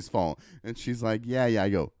somebody's fault. And she's like, yeah. I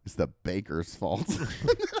go, it's the baker's fault.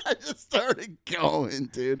 I just started going,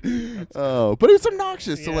 dude. Oh, but it was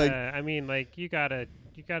obnoxious. Yeah, so like, I mean, like you gotta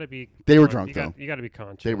be. They were drunk though. You gotta be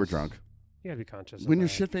conscious. They were drunk. You gotta be conscious. When you're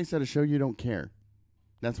shit faced at a show, you don't care.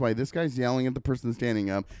 That's why this guy's yelling at the person standing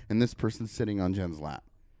up, and this person's sitting on Jen's lap.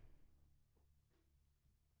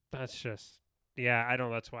 That's just, I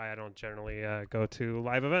don't. That's why I don't generally go to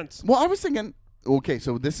live events. Well, I was thinking, okay,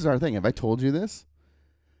 so this is our thing. Have I told you this?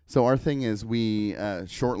 So our thing is we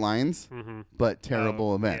short lines, but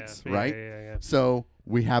terrible events, right? Yeah. So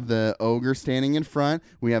we have the ogre standing in front.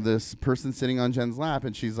 We have this person sitting on Jen's lap,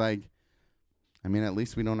 and she's like, I mean, at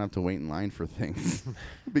least we don't have to wait in line for things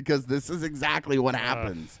because this is exactly what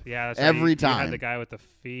happens. That's every time. You had the guy with the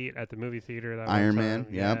feet at the movie theater. That Iron one Man,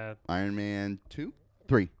 time. yep. Yeah. Iron Man 2,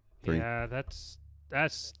 3. Yeah, that's an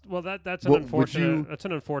unfortunate. That's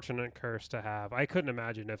an unfortunate curse to have. I couldn't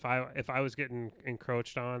imagine if I was getting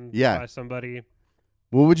encroached on Yeah. by somebody.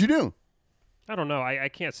 What would you do? I don't know. I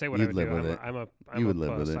can't say what You'd I would live do. with it. I'm You a would live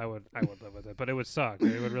puss. with it. I would live with it, but it would suck.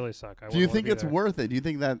 It would really suck. Do you think it's worth it? Do you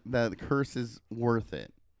think that curse is worth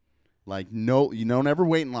it? Like, no, you don't ever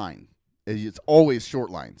wait in line. It's always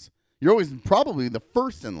short lines. You're always probably the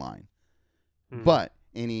first in line. But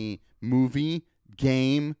any movie,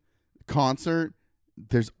 game, concert,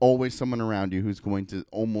 there's always someone around you who's going to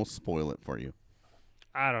almost spoil it for you.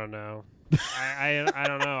 I don't know. I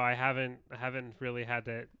don't know. I haven't really had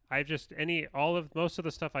that. I just most of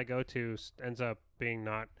the stuff I go to ends up being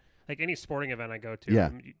not like any sporting event I go to. Yeah.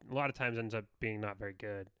 A lot of times ends up being not very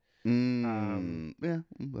good. Yeah,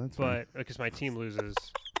 that's but because my team loses.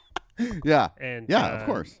 Yeah. And yeah, of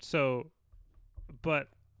course. So, but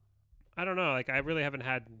I don't know. Like I really haven't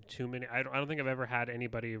had too many. I don't think I've ever had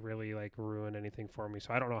anybody really like ruin anything for me.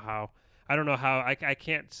 So I don't know how. I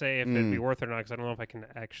can't say if it'd be worth it or not because I don't know if I can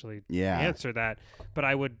actually answer that. But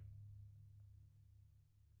I would.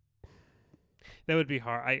 That would be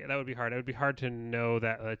hard. That would be hard. It would be hard to know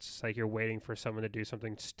that it's like you're waiting for someone to do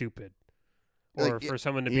something stupid, or like, for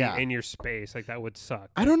someone to be in your space. Like that would suck.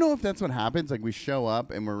 I don't know if that's what happens. Like we show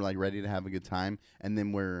up and we're like ready to have a good time, and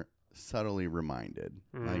then we're subtly reminded.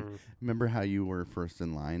 Like, remember how you were first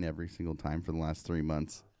in line every single time for the last 3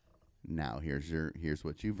 months? Now here's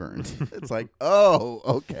what you've earned. It's like, oh,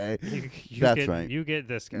 okay. That's right. You get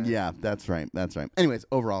this guy. Yeah, that's right. Anyways,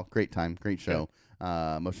 overall, great time, great show.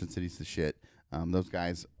 Motion City's the shit. Those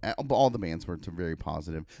guys, all the bands were very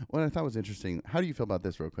positive. What I thought was interesting, how do you feel about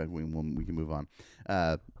this real quick when we can move on?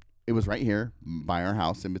 It was right here by our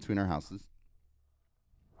house, in between our houses,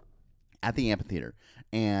 at the amphitheater.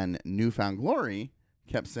 And Newfound Glory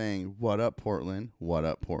kept saying, "What up, Portland? What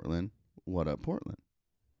up, Portland? What up, Portland?"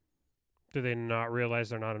 Do they not realize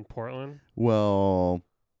they're not in Portland? Well,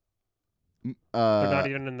 they're not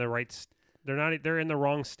even in the right. They're in the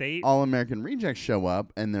wrong state. All American Rejects show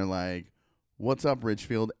up and they're like, "What's up,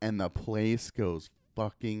 Richfield?" And the place goes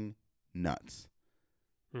fucking nuts.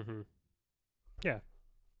 Mm-hmm. Yeah,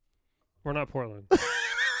 we're not Portland.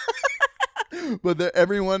 But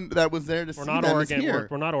everyone that was there to see not them Oregon. is here.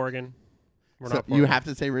 We're not Oregon. We're So not Portland. you have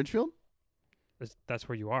to say Richfield? That's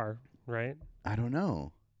where you are, right? I don't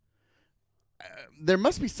know. There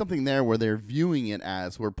must be something there where they're viewing it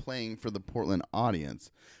as we're playing for the Portland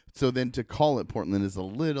audience. So then to call it Portland is a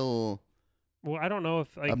little I don't know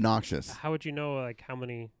if obnoxious. How would you know like how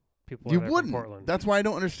many people You are there wouldn't. from Portland? That's why I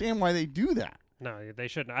don't understand why they do that. No, they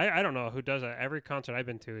shouldn't. I don't know who does that. Every concert I've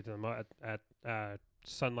been to at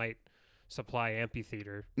Sunlight Supply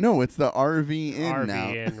Amphitheater. No, it's the RV Inn RV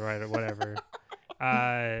now. Inn, right, or whatever.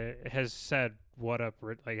 Has said what up,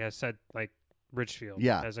 has said like Ridgefield.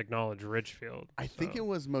 Yeah. Has acknowledged Ridgefield. I think it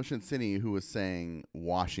was Motion City who was saying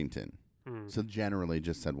Washington. So generally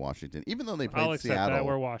just said Washington, even though they played I'll accept Seattle. that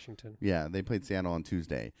we're Washington. Yeah, they played Seattle on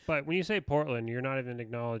Tuesday. But when you say Portland, you're not even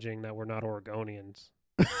acknowledging that we're not Oregonians.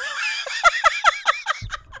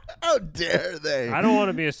 How dare they? I don't want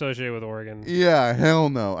to be associated with Oregon. Yeah, hell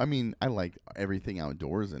no. I mean, I like everything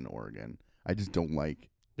outdoors in Oregon. I just don't like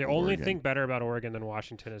the Oregon. only thing better about Oregon than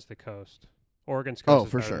Washington is the coast. Oregon's coast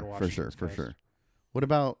is for better sure, than for Washington's sure, for coast. sure. What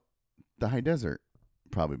about the high desert?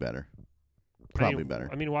 Probably better. Probably better.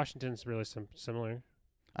 I mean, Washington's really similar.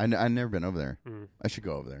 I've never been over there. Mm. I should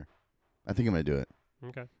go over there. I think I'm going to do it.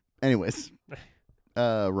 Okay. Anyways,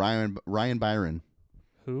 Ryan Byron.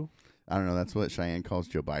 Who? I don't know. That's what Cheyenne calls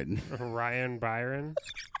Joe Biden. Ryan Byron?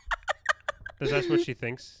 That's what she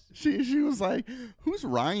thinks? She was like, "Who's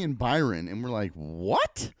Ryan Byron?" And we're like,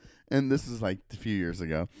 "What?" And this is like a few years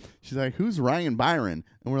ago. She's like, "Who's Ryan Byron?"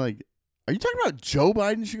 And we're like, "Are you talking about Joe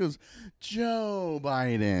Biden?" She goes, "Joe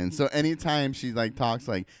Biden." So anytime she like talks,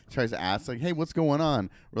 like tries to ask, like, "Hey, what's going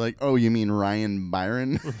on?" We're like, "Oh, you mean Ryan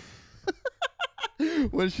Byron?"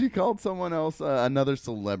 When she called someone else, another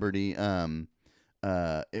celebrity,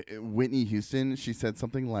 Whitney Houston, she said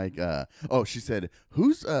something like, she said,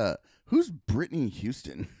 "Who's Brittany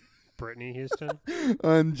Houston?" Brittany Houston?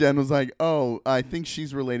 And Jen was like, "Oh, I think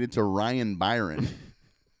she's related to Ryan Byron."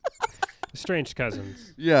 Strange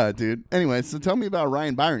cousins. Yeah, dude. Anyway, so tell me about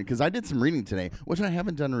Ryan Byron, because I did some reading today, which I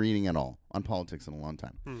haven't done reading at all on politics in a long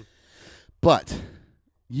time. But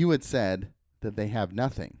you had said that they have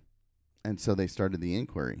nothing, and so they started the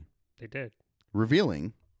inquiry. They did.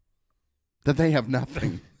 Revealing that they have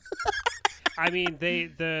nothing. I mean,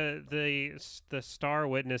 the star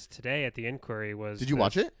witness today at the inquiry was... Did you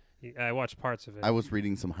watch it? I watched parts of it. I was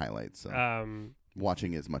reading some highlights, so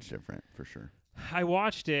watching is much different, for sure. I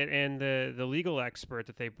watched it, and the legal expert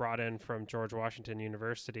that they brought in from George Washington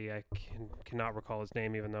University, I cannot recall his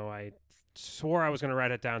name, even though I swore I was going to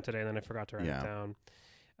write it down today, and then I forgot to write it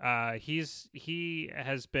down. He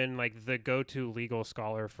has been like the go-to legal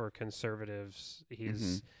scholar for conservatives.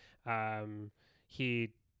 He's he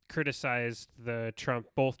criticized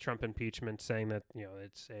both Trump impeachments, saying that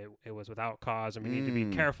it was without cause, and we need to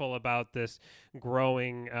be careful about this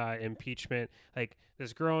growing impeachment, like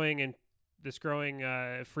this growing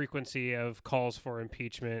frequency of calls for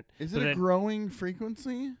impeachment. Is it a growing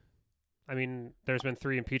frequency? I mean, there's been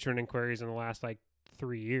 3 impeachment inquiries in the last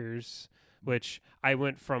 3 years, which I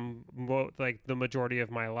went from like the majority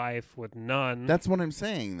of my life with none. That's what I'm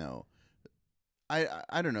saying, though.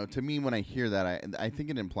 I don't know. To me, when I hear that, I think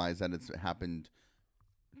it implies that it's happened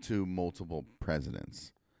to multiple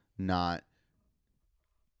presidents, not.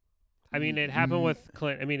 I mean, it happened with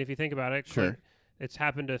Clinton. I mean, if you think about it, Sure. It's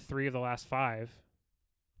happened to 3 of the last 5.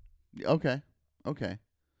 Okay.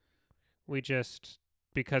 We just,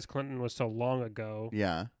 because Clinton was so long ago.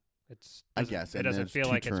 Yeah. I guess it doesn't feel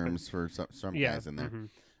like terms for some guys in there.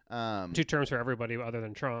 Mm-hmm. 2 terms for everybody other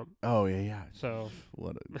than Trump. Oh yeah. So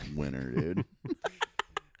what a winner, dude.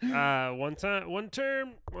 one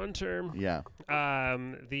term. Yeah.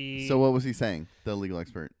 So what was he saying? The legal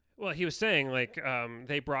expert. Well, he was saying like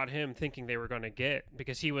they brought him thinking they were going to get,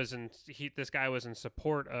 because this guy was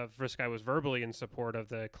verbally in support of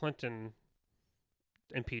the Clinton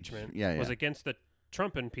impeachment. Yeah. Was against the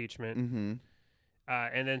Trump impeachment. Mm-hmm.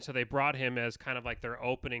 And then so they brought him as kind of like their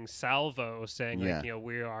opening salvo, saying like,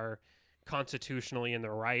 we are constitutionally in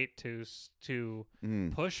the right to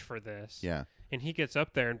push for this. Yeah. And he gets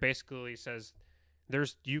up there and basically says,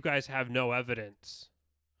 you guys have no evidence.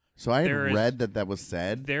 So I had read that was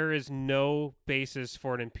said. There is no basis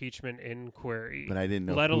for an impeachment inquiry. But I didn't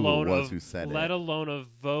know who said it. Let alone a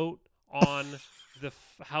vote on the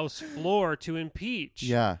House floor to impeach.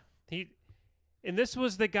 Yeah. And this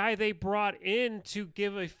was the guy they brought in to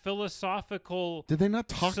give a philosophical... Did they not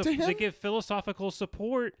talk to him? They give philosophical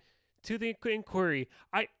support to the inquiry.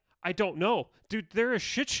 I don't know. Dude, they're a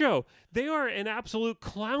shit show. They are an absolute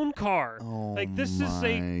clown car. Oh, like, this my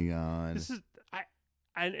is God. This is...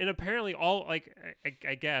 And apparently all, like,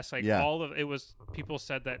 I guess, like, all of it was... People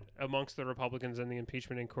said that amongst the Republicans in the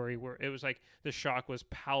impeachment inquiry, it was like the shock was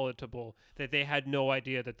palatable, that they had no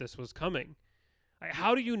idea that this was coming. Like,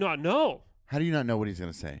 how do you not know? How do you not know what he's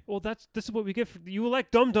going to say? Well, this is what we get. You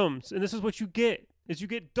elect dum-dums, and this is what you get, is you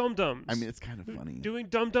get dum-dums. I mean, it's kind of funny. Doing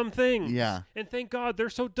dumb things. Yeah. And thank God they're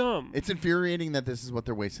so dumb. It's infuriating that this is what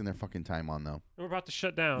they're wasting their fucking time on, though. And we're about to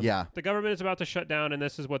shut down. Yeah. The government is about to shut down, and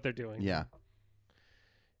this is what they're doing. Yeah.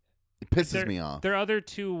 It pisses me off. The other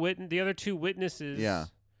two witnesses. Yeah.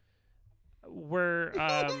 Were dude,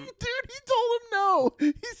 he told him no.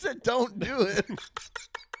 He said don't do it.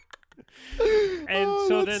 And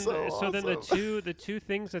then awesome. the two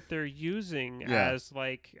things that they're using as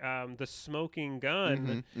like the smoking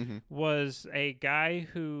gun was a guy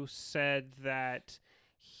who said that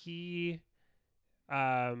he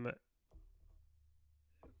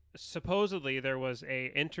supposedly there was a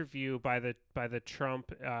interview by the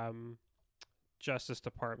Trump Justice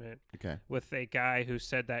Department with a guy who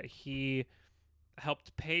said that he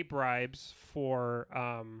helped pay bribes for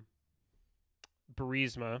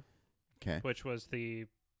Burisma. Okay. Which was the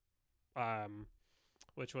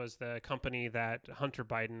company that Hunter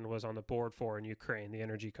Biden was on the board for in Ukraine, the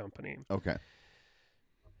energy company. Okay.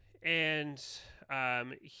 And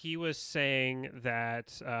he was saying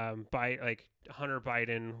that Hunter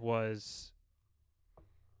Biden was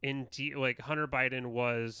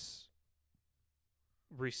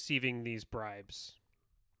receiving these bribes.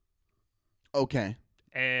 Okay.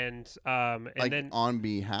 And then on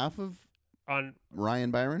behalf of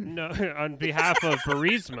Ryan Byron? No, on behalf of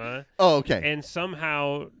Burisma. Oh, okay. And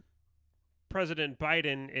somehow President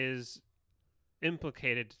Biden is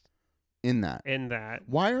implicated in that.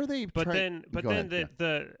 Why are they? But then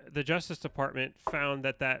the Justice Department found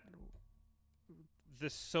that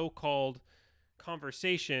this so-called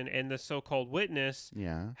conversation and the so-called witness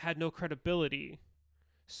had no credibility,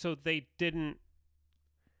 so they didn't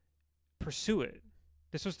pursue it.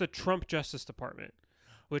 This was the Trump Justice Department,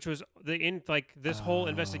 which was this whole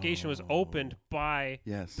investigation was opened by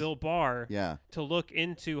Bill Barr to look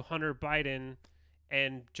into Hunter Biden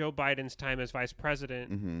and Joe Biden's time as vice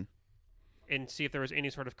president and see if there was any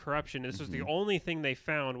sort of corruption. This was the only thing they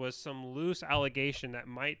found was some loose allegation that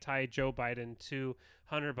might tie Joe Biden to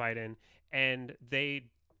Hunter Biden, and they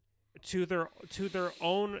to their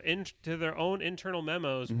own internal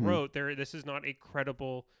memos wrote this is not a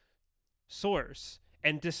credible source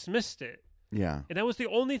and dismissed it. Yeah. And that was the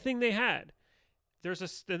only thing they had.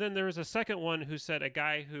 Then there was a second one who said a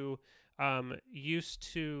guy who used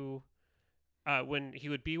to when he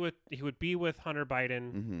would be with Hunter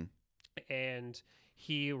Biden and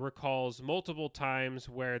he recalls multiple times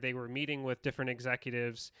where they were meeting with different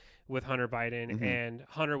executives with Hunter Biden and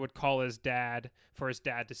Hunter would call his dad for his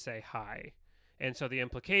dad to say hi. And so the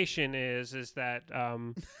implication is that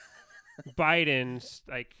Biden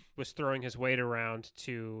was throwing his weight around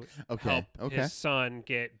to help his son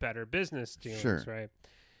get better business dealings, right?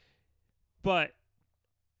 But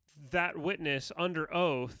that witness under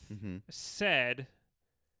oath said,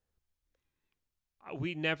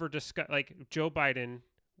 we never discuss, like, Joe Biden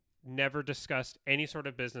never discussed any sort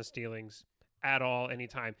of business dealings at all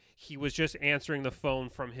anytime. He was just answering the phone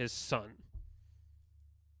from his son.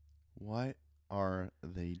 What are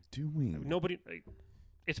they doing? Nobody.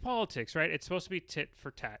 It's politics, right? It's supposed to be tit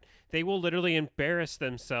for tat. They will literally embarrass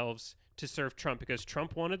themselves to serve Trump because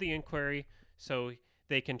Trump wanted the inquiry, so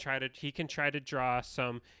he can try to draw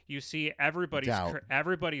some. You see,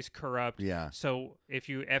 everybody's corrupt. Yeah. So if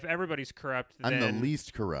everybody's corrupt, I'm then the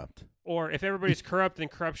least corrupt. Or if everybody's corrupt, then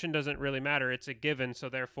corruption doesn't really matter. It's a given. So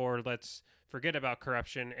therefore, let's forget about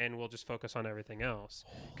corruption and we'll just focus on everything else.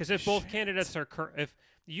 Because if both candidates are if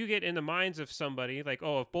you get in the minds of somebody like,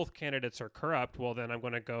 oh, if both candidates are corrupt, well, then I'm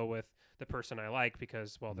going to go with the person I like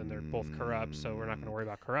because, well, then they're both corrupt. So we're not going to worry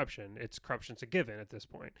about corruption. Corruption's a given at this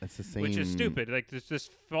point. That's the same. Which is stupid. Like, there's this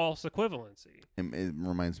false equivalency. It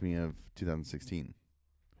reminds me of 2016.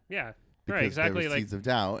 Yeah. Because right. Exactly. There were seeds of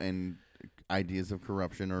doubt and ideas of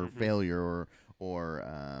corruption or failure or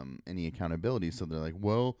any accountability. So they're like,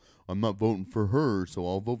 well, I'm not voting for her, so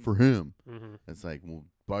I'll vote for him. It's like, well,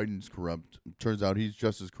 Biden's corrupt. Turns out he's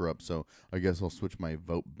just as corrupt, so I guess I'll switch my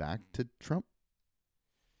vote back to Trump.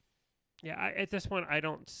 Yeah, at this point, I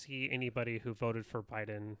don't see anybody who voted for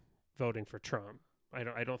Biden voting for Trump.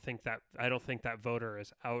 I don't think that voter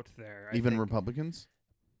is out there. Even Republicans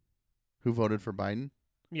who voted for Biden?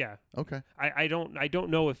 Yeah. Okay. I don't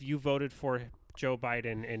know if you voted for Joe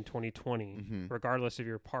Biden in 2020, regardless of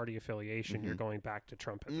your party affiliation, you're going back to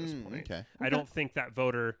Trump at this point. Okay. I don't think that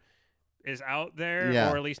voter is out there,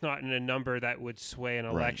 or at least not in a number that would sway an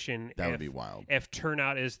election. That would be wild. If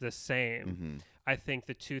turnout is the same. I think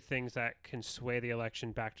the two things that can sway the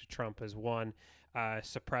election back to Trump is one,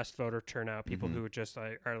 suppressed voter turnout, people who just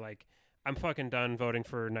are like, I'm fucking done voting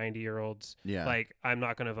for 90-year-olds. Yeah. Like, I'm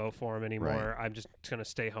not going to vote for him anymore. Right. I'm just going to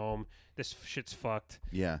stay home. This shit's fucked.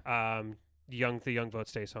 Yeah. The young vote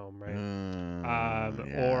stays home, right?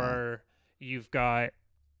 Yeah. Or you've got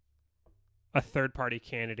a third-party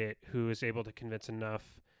candidate who is able to convince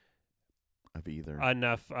enough of either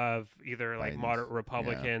like moderate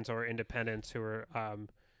Republicans or independents who are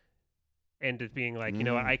ended up being like, you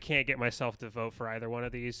know what, I can't get myself to vote for either one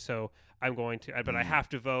of these, so I'm going to, but I have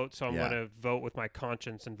to vote, so I'm going to vote with my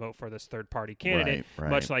conscience and vote for this third-party candidate,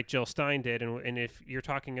 much like Jill Stein did. And if you're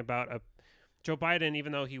talking about Joe Biden,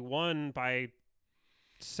 even though he won by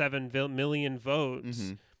 7 million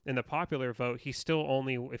votes in the popular vote, he still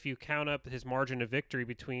only, if you count up his margin of victory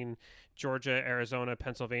between Georgia, Arizona,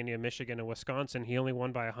 Pennsylvania, Michigan, and Wisconsin, he only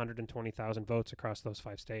won by 120,000 votes across those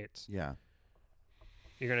 5 states. Yeah.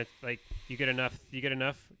 You're going to,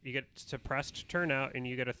 you get suppressed turnout, and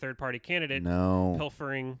you get a third-party candidate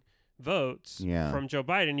pilfering votes from Joe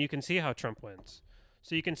Biden. You can see how Trump wins.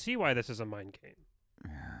 So you can see why this is a mind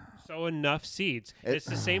game. So enough seeds. It's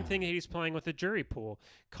the same thing he's playing with the jury pool.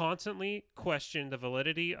 Constantly question the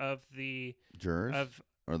validity of the jurors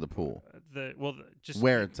or the pool. Just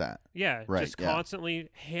where it's at. Yeah, right. Just constantly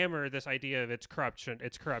hammer this idea of it's corruption.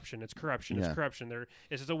 It's corruption. It's corruption. It's corruption.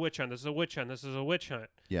 This is a witch hunt. This is a witch hunt. This is a witch hunt.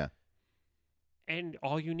 Yeah. And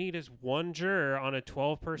all you need is one juror on a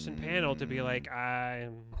 12-person panel to be like,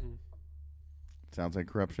 sounds like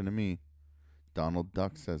corruption to me. Donald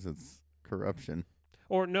Duck says it's corruption.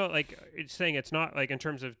 Or no, like it's saying it's not, like in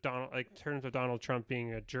terms of Donald Trump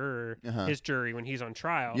being a juror, his jury when he's on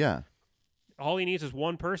trial. Yeah. All he needs is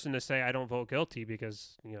one person to say, I don't vote guilty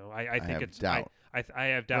because, you know, I think it's doubt. I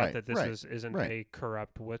have doubt that this isn't a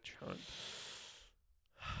corrupt witch hunt.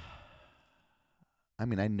 I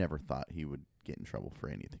mean, I never thought he would get in trouble for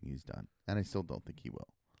anything he's done, and I still don't think he will.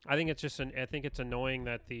 I think it's just I think it's annoying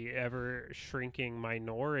that the ever shrinking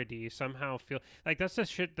minority somehow feel like that's the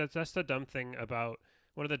shit. That's the dumb thing about.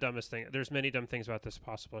 One of the dumbest things, there's many dumb things about this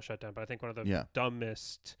possible shutdown, but I think one of the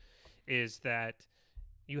dumbest is that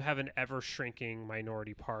you have an ever-shrinking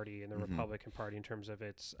minority party in the Republican Party in terms of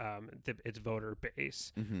its voter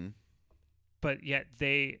base. But yet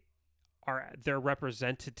their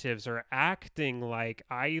representatives are acting like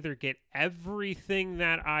I either get everything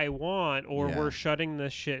that I want or we're shutting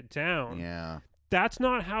this shit down. Yeah. That's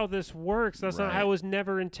not how this works. That's not how it was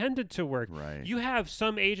never intended to work. Right. You have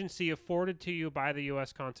some agency afforded to you by the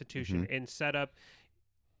U.S. Constitution and set up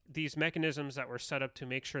these mechanisms that were set up to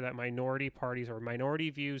make sure that minority parties or minority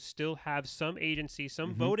views still have some agency,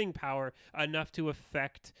 some voting power enough to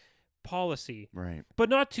affect policy. Right. But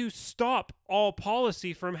not to stop all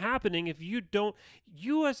policy from happening if you don't.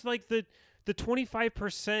 You as like the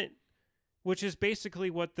 25%, which is basically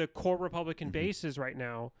what the core Republican base is right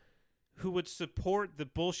now, who would support the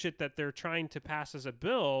bullshit that they're trying to pass as a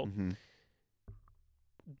bill,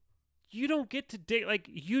 you don't get to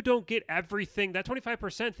you don't get everything. That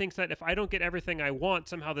 25% thinks that if I don't get everything I want,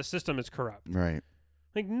 somehow the system is corrupt. Right.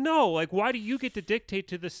 Like, no, like, why do you get to dictate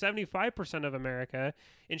to the 75% of America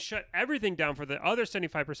and shut everything down for the other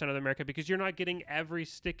 75% of America because you're not getting every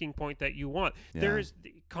sticking point that you want? Yeah.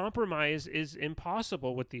 Compromise is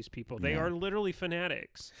impossible with these people. They are literally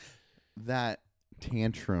fanatics. That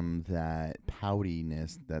tantrum, that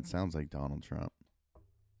poutiness, that sounds like Donald Trump.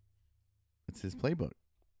 It's his playbook.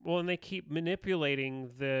 Well, and they keep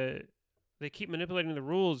manipulating the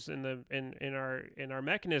rules in our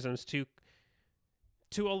mechanisms to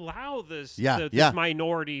allow this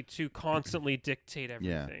minority to constantly dictate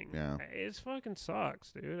everything. Yeah. It fucking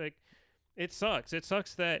sucks, dude. Like, it sucks. It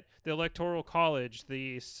sucks that the Electoral College,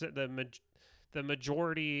 the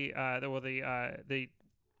majority, the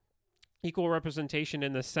equal representation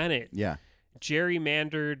in the Senate,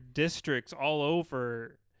 gerrymandered districts all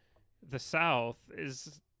over the South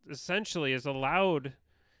is allowed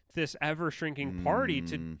this ever shrinking party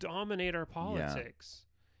to dominate our politics.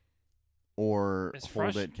 Or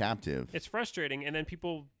hold it captive. It's frustrating, and then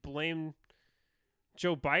people blame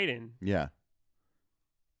Joe Biden. Yeah.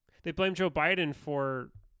 They blame Joe Biden for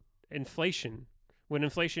inflation when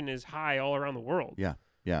inflation is high all around the world. Yeah.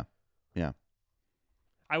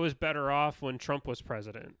 I was better off when Trump was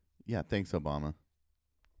president. Yeah, thanks, Obama.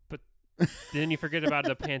 But then you forget about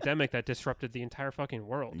the pandemic that disrupted the entire fucking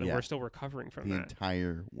world, and we're still recovering from the that.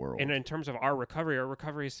 Entire world. And in terms of our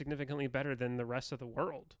recovery is significantly better than the rest of the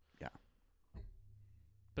world. Yeah.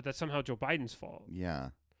 But that's somehow Joe Biden's fault.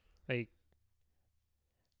 Yeah. Like,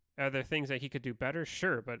 are there things that he could do better?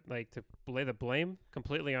 Sure, but like to lay the blame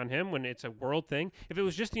completely on him when it's a world thing. If it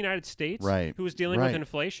was just the United States who was dealing with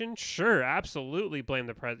inflation, sure, absolutely blame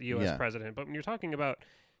the U.S. president. But when you're talking about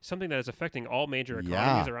something that is affecting all major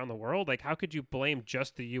economies around the world, like how could you blame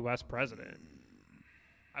just the U.S. president?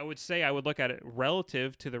 I would say I would look at it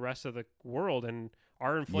relative to the rest of the world, and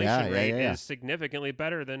our inflation rate is significantly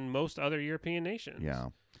better than most other European nations. Yeah.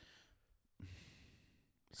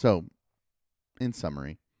 So, in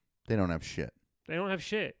summary, they don't have shit. They don't have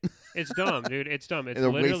shit. It's dumb, dude. It's dumb. It's They're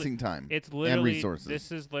literally wasting time it's literally, and resources.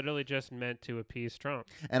 This is literally just meant to appease Trump.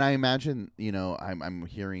 And I imagine, I'm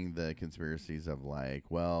hearing the conspiracies of like,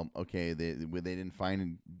 well, okay, they didn't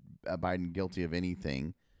find Biden guilty of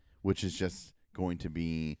anything, which is just going to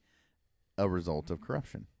be a result of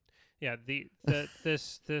corruption. Yeah, this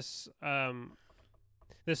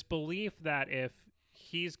belief that if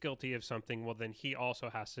he's guilty of something, well, then he also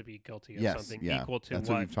has to be guilty of something equal to that's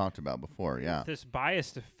what you've talked about before. Yeah, this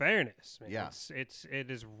bias to fairness, man. Yeah, it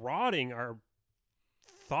is rotting our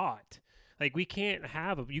thought. Like you can't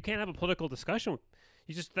have a political discussion.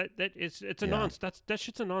 You just it's a that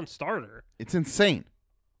shit's a non-starter. It's insane.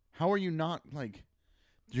 How are you not like?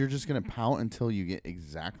 You're just gonna pout until you get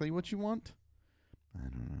exactly what you want? I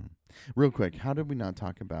don't know. Real quick, how did we not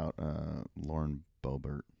talk about Lauren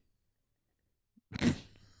Boebert?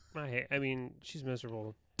 I mean, she's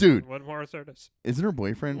miserable. Dude. What more is there to say? Isn't her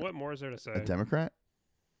boyfriend What more is there to say? a Democrat?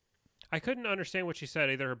 I couldn't understand what she said.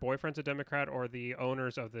 Either her boyfriend's a Democrat or the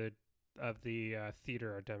owners of the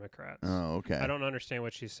theater are Democrats. Oh, okay. I don't understand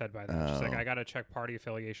what she said by that. She's like, I got to check party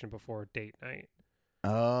affiliation before date night.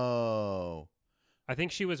 Oh. I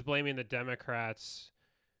think she was blaming the Democrats,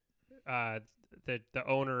 the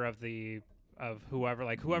owner of whoever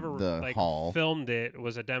the hall filmed it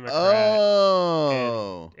was a Democrat.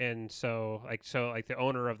 Oh. And so the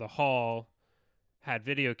owner of the hall had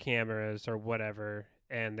video cameras or whatever,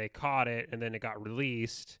 and they caught it, and then it got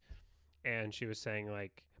released. And she was saying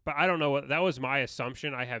like, but I don't know what that was. My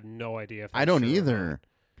assumption. I have no idea. If I don't either,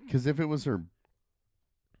 because if her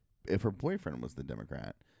boyfriend was the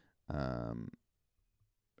Democrat,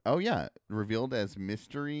 revealed as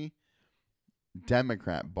mystery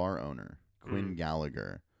Democrat bar owner Quinn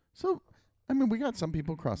Gallagher. So, I mean, we got some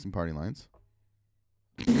people crossing party lines.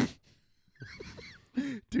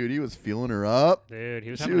 Dude, he was feeling her up. Dude, he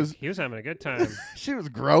was having a good time. She was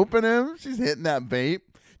groping him. She's hitting that vape.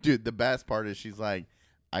 Dude, the best part is she's like,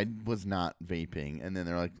 I was not vaping. And then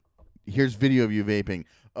they're like, here's video of you vaping.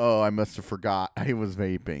 Oh, I must have forgot I was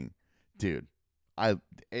vaping. Dude,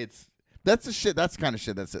 that's the kind of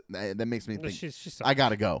shit that makes me think I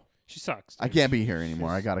gotta go. She sucks. Dude. I can't be here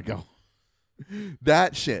anymore. I gotta go.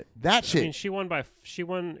 That shit. I mean, she won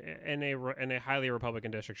in a highly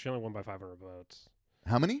Republican district. She only won by 500 votes.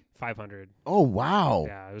 How many? 500. Oh wow.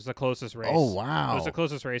 Yeah, it was the closest race. Oh wow. It was the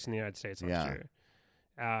closest race in the United States last year.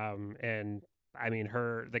 And I mean,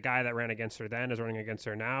 the guy that ran against her then is running against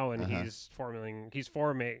her now, and he's formulating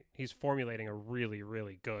a really,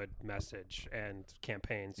 really good message and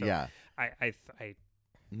campaign. So yeah, I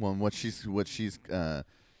well, what she's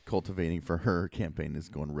cultivating for her campaign is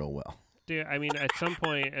going real well. Dude, I mean, at some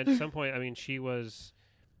point, I mean, she was.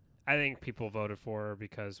 I think people voted for her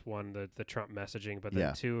because one, the Trump messaging, but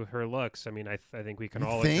then two, her looks. I mean, I think we can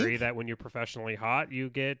all agree that when you're professionally hot,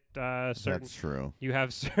 you get certain. That's true. You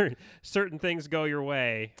have certain things go your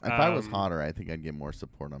way. If I was hotter, I think I'd get more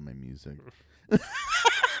support on my music.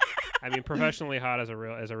 I mean, professionally hot is a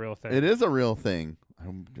real thing. It is a real thing.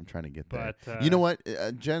 I'm trying to get there. But you know what?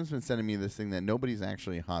 Jen's been sending me this thing that nobody's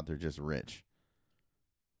actually hot; they're just rich.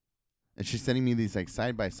 And she's sending me these like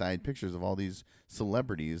side by side pictures of all these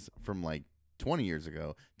celebrities from like 20 years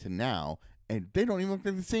ago to now, and they don't even look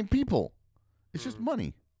like the same people. It's just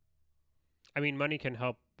money. I mean, money can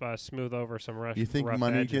help smooth over some rough. You think rough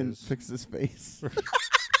money edges. can fix this face?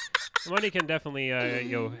 Money can definitely.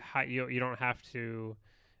 You don't have to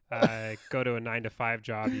go to a 9-to-5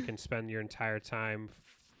 job. You can spend your entire time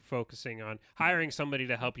focusing on hiring somebody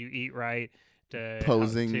to help you eat right.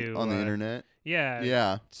 Posing on the internet.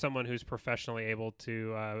 Yeah. Someone who's professionally able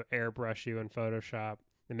to airbrush you in Photoshop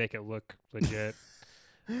and make it look legit.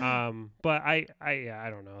 But I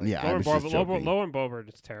don't know. Yeah, Lauren Boebert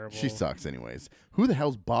is terrible. She sucks anyways. Who the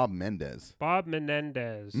hell's Bob Menendez? Bob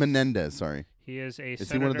Menendez. Menendez, sorry. He is a Is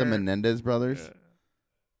senator. he one of the Menendez brothers?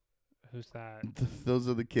 Who's that? Those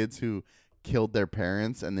are the kids who killed their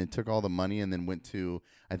parents and then took all the money and then went to,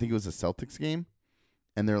 I think it was a Celtics game.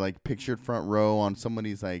 And they're like pictured front row on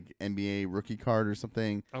somebody's like NBA rookie card or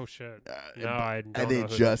something. Oh shit! No, I don't know. And they who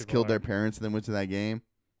those just people killed are. their parents and then went to that game.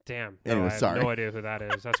 Damn. Anyway, I have sorry. no idea who that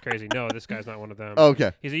is. That's crazy. No, this guy's not one of them.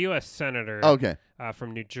 Okay. He's a U.S. senator. Okay.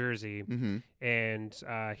 From New Jersey, and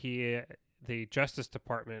the Justice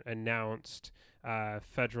Department announced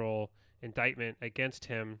federal indictment against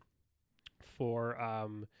him for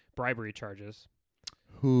bribery charges.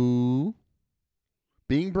 Who?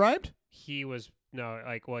 Being bribed? He was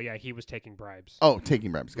he was taking bribes. Oh,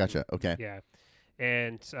 taking bribes. Gotcha. Okay. Yeah,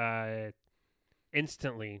 and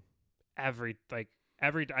instantly, every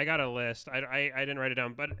I got a list. I didn't write it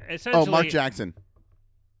down, but essentially. Oh, Mark Jackson.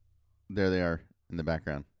 There they are in the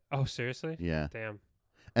background. Oh, seriously? Yeah. Damn.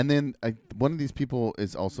 And then one of these people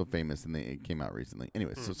is also famous, and it came out recently.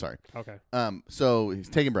 Anyways, so sorry. Okay. So he's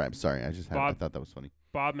taking bribes. Sorry, I thought that was funny.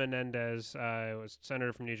 Bob Menendez was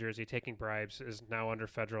senator from New Jersey, taking bribes, is now under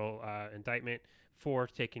federal indictment for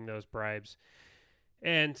taking those bribes,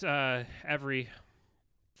 and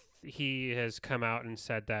he has come out and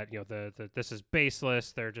said that this is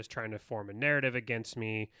baseless. They're just trying to form a narrative against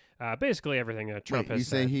me. Basically, everything Trump has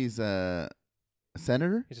said. You say he's a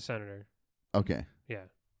senator? He's a senator. Okay. Yeah.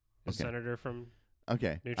 A senator from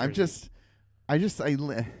Okay. New Jersey.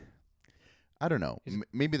 I don't know.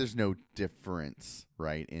 Maybe there's no difference,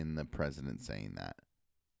 right, in the president saying that.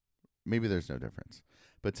 Maybe there's no difference.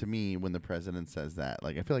 But to me, when the president says that,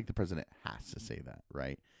 like, I feel like the president has to say that,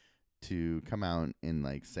 right? To come out and,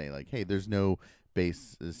 like, say, like, hey, there's no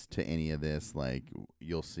basis to any of this. Like,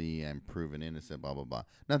 you'll see I'm proven innocent, blah, blah, blah.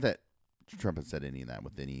 Not that Trump has said any of that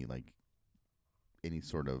with any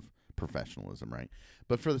sort of professionalism, right?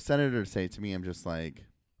 But for the senator to say it to me, I'm just like,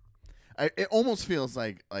 it almost feels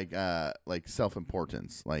like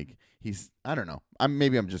self-importance. Like I don't know.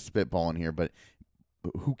 Maybe I'm just spitballing here, but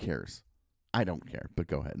who cares? I don't care. But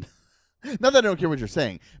go ahead. Not that I don't care what you're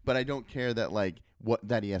saying, but I don't care that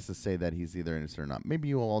that he has to say that he's either innocent or not. Maybe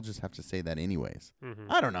you all just have to say that anyways.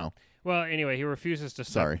 Mm-hmm. I don't know. Well, anyway, he refuses to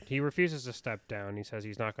step down. He says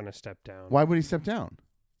he's not going to step down. Why would he step down?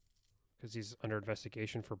 Because he's under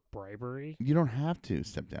investigation for bribery. You don't have to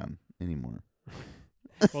step down anymore.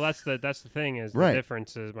 Well, that's the thing is right. The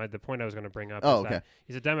difference is the point I was going to bring up. That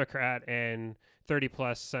he's a Democrat, and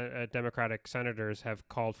 30+ Democratic senators have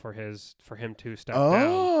called for him to step down.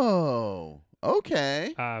 Oh,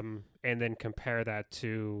 okay. And then compare that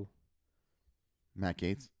to Matt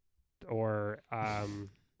Gaetz or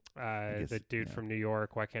the dude from New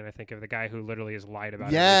York. Why can't I think of the guy who literally has lied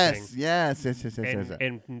about everything? Yes.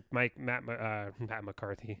 And Matt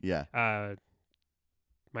McCarthy. Yeah.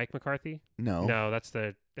 Mike McCarthy? No, that's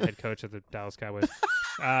the head coach of the Dallas Cowboys.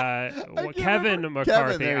 Kevin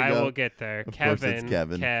McCarthy. Kevin, I will get there. Of course it's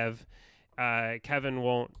Kevin.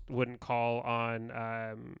 Kevin wouldn't call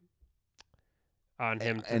on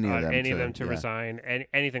him any of them to resign,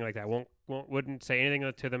 anything like that. Wouldn't say anything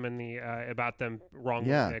to them in the about them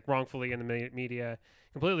wrongfully in the media.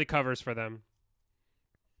 Completely covers for them.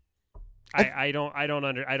 I don't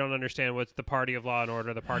understand what's the party of law and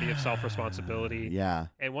order, the party of self-responsibility. Yeah.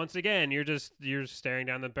 And once again, you're staring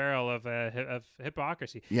down the barrel of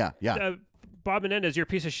hypocrisy. Yeah. Bob Menendez, you're a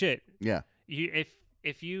piece of shit. Yeah.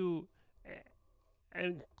 If you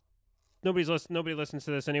and nobody listens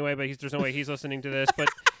to this anyway, but there's no way he's listening to this. But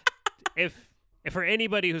if for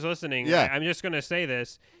anybody who's listening, Yeah. I'm just going to say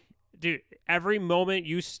this. Dude, every moment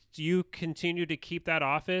you continue to keep that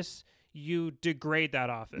office, you degrade that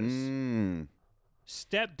office.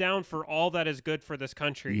 Step down for all that is good for this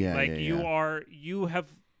country. Yeah,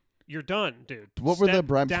 You're done, dude. What were the Step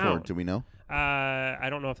bribes down. for? Do we know? I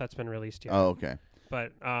don't know if that's been released yet. Oh, okay.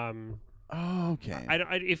 But Okay.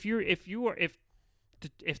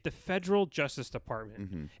 if the federal Justice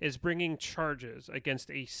Department is bringing charges against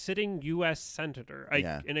a sitting U.S. senator,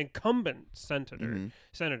 an incumbent senator,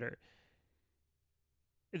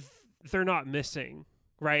 they're not missing,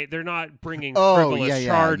 right? They're not bringing frivolous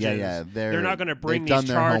charges. Yeah. They're not going to bring these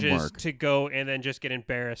charges to go and then just get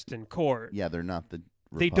embarrassed in court. Yeah, they're not the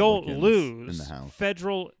They don't Republicans lose. in the House.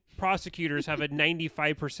 Federal prosecutors have a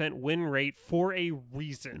 95% win rate for a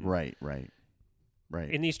reason. Right.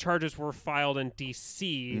 And these charges were filed in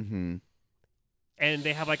D.C., Mm-hmm. and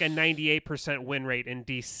they have like a 98% win rate in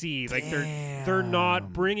D.C. Like they're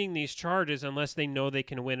not bringing these charges unless they know they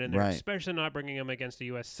can win, and they're especially not bringing them against a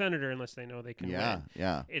U.S. senator unless they know they can win.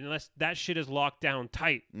 Yeah. Unless that shit is locked down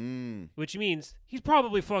tight, which means he's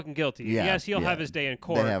probably fucking guilty. Yeah, Yes, he'll have his day in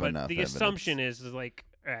court, but the assumption is like,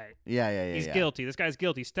 all right, he's guilty. This guy's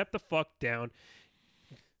guilty. Step the fuck down.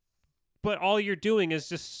 But all you're doing is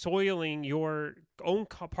just soiling your own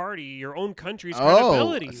party, your own country's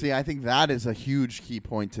credibility. See, I think that is a huge key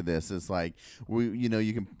point to this. Is like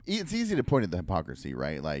it's easy to point at the hypocrisy,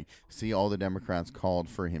 right? Like, see, all the Democrats called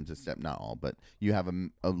for him to step. Not all, but you have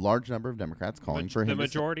a large number of Democrats calling for him. The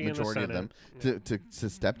majority of them to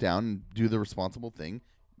step down and do the responsible thing.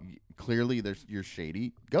 Clearly, you're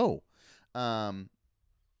shady. Go,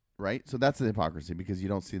 right? So that's the hypocrisy because you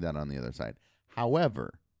don't see that on the other side.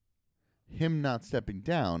 However, him not stepping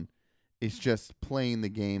down is just playing the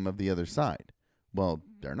game of the other side. Well,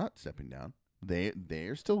 they're not stepping down. They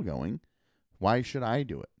are still going. Why should I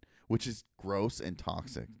do it? Which is gross and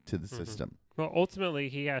toxic to the system. Well, ultimately,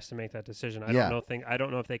 he has to make that decision. I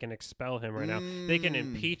don't know if they can expel him right now. They can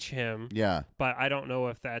impeach him. Yeah. But I don't know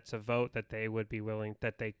if that's a vote that they would be willing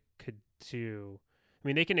that they could do. I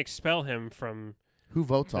mean, they can expel him from who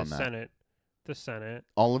votes on that? The Senate.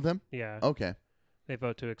 All of them? Yeah. Okay. They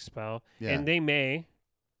vote to expel, yeah. and they may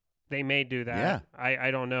do that. Yeah.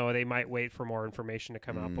 I don't know. They might wait for more information to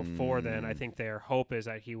come out before then. I think their hope is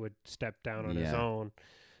that he would step down on his own,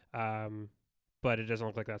 but it doesn't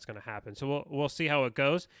look like that's going to happen. So we'll see how it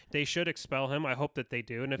goes. They should expel him. I hope that they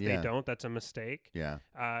do, and if they don't, that's a mistake. Yeah.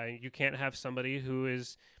 You can't have somebody who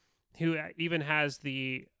even has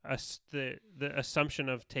the assumption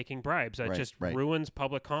of taking bribes. That just ruins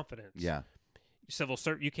public confidence. Yeah.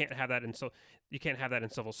 You can't have that you can't have that in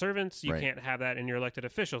civil servants. You can't have that in your elected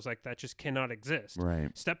officials. Like, that just cannot exist. Right.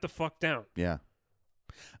 Step the fuck down. Yeah.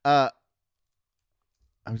 I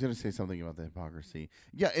was going to say something about the hypocrisy.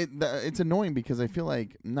 Yeah, it's annoying because I feel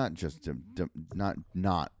like not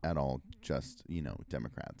at all just,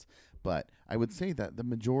 Democrats, but I would say that the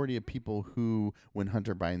majority of people who, when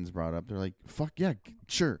Hunter Biden's brought up, they're like, fuck yeah,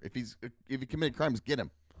 sure. If he committed crimes, get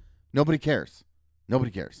him. Nobody cares.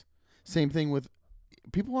 Same thing with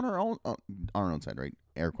people on our own side, right?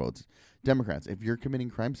 Air quotes. Democrats. If you're committing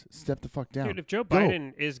crimes, step the fuck down. Dude, if Joe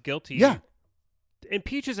Biden is guilty,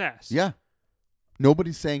 impeach his ass. Yeah.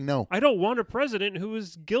 Nobody's saying no. I don't want a president who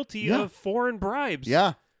is guilty of foreign bribes.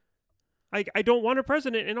 Yeah. I don't want a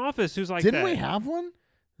president in office who's like that. Didn't we have one?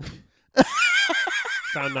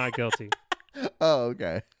 Found not guilty. Oh,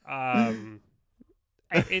 okay.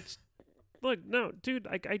 It's look, no, dude.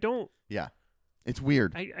 I don't. Yeah. It's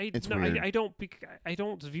weird. It's weird. I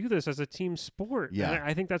don't view this as a team sport. Yeah. And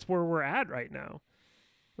I think that's where we're at right now.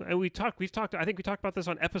 And we've talked. I think we talked about this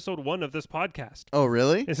on episode 1 of this podcast. Oh,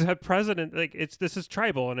 really? Is that president? Like, this is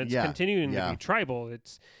tribal, and it's continuing to be tribal.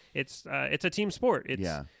 It's a team sport.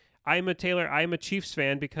 I'm a Chiefs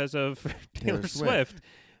fan because of Taylor Swift.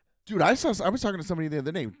 Dude, I was talking to somebody the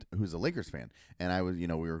other day who's a Lakers fan, and I was, we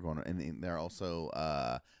were going, and they're also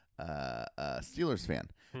a Steelers fan,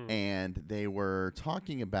 and they were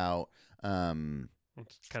talking about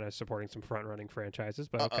it's kind of supporting some front-running franchises,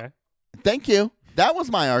 but okay. Thank you. That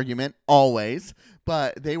was my argument always,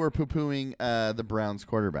 but they were poo-pooing the Browns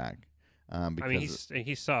quarterback. Because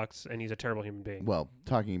he sucks, and he's a terrible human being. Well,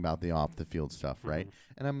 talking about the off-the-field stuff, right?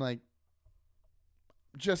 And I'm like,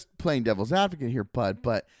 just playing devil's advocate here, bud,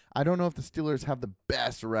 but I don't know if the Steelers have the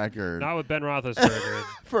best record. Not with Ben Roethlisberger.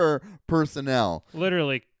 For personnel.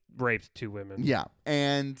 Literally raped 2 women. Yeah.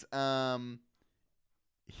 And I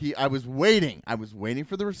was waiting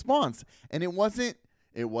for the response, and it wasn't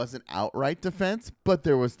outright defense, but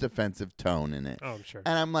there was defensive tone in it. Oh, I'm sure.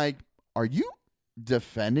 And I'm like, are you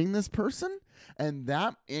defending this person? And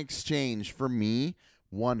that exchange for me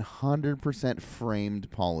 100%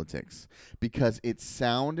 framed politics because it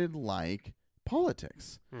sounded like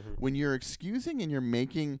politics. When you're excusing and you're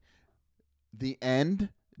making the end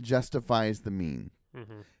justifies the mean.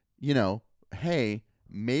 You know, hey,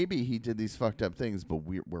 maybe he did these fucked up things, but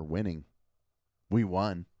we're winning. We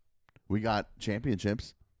won. We got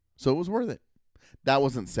championships. So it was worth it. That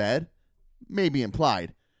wasn't said, maybe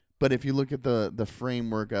implied. But if you look at the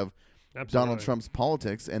framework of Donald Trump's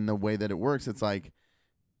politics and the way that it works, it's like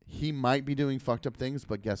he might be doing fucked up things,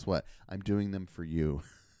 but guess what? I'm doing them for you,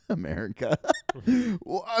 America.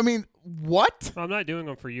 Well, I mean, what? I'm not doing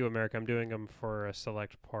them for you, America. I'm doing them for a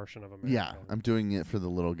select portion of America. Yeah, I'm doing it for the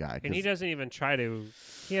little guy. And he doesn't even try to.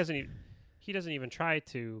 He doesn't even try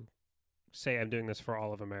to say I'm doing this for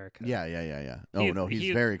all of America. Yeah. Oh,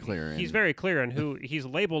 he's very clear. He's very clear on who he's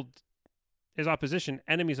labeled his opposition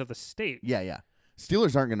enemies of the state. Yeah.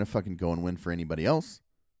 Steelers aren't going to fucking go and win for anybody else.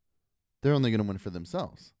 They're only going to win for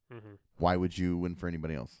themselves. Why would you win for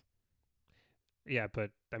anybody else? Yeah,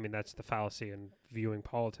 but I mean that's the fallacy in viewing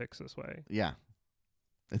politics this way. Yeah,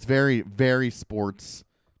 it's very, very sports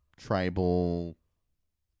tribal.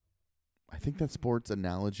 I think that sports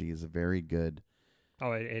analogy is a very good.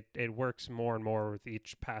 Oh, it works more and more with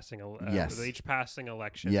each passing yes. with each passing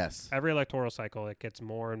election. Yes, every electoral cycle it gets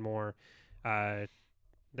more and more. The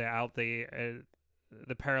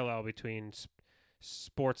parallel between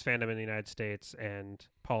sports fandom in the United States and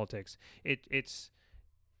politics. It's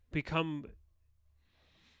become.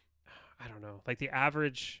 I don't know, like the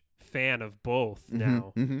average fan of both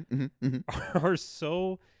now are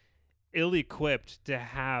so ill-equipped to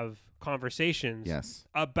have conversations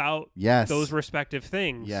about those respective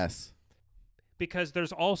things. Yes. Because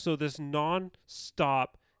there's also this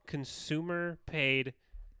non-stop consumer-paid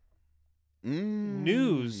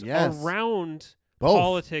news around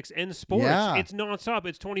politics and sports. Yeah. It's non-stop.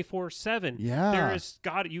 It's 24/7. Yeah.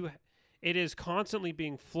 It is constantly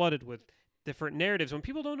being flooded with different narratives when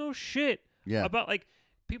people don't know shit about, like,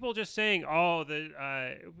 people just saying,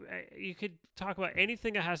 you could talk about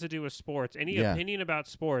anything that has to do with sports, any opinion about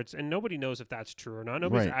sports, and nobody knows if that's true or not.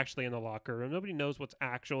 Nobody's actually in the locker room. Nobody knows what's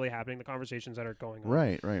actually happening, the conversations that are going on.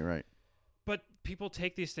 Right. But people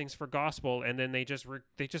take these things for gospel, and then they just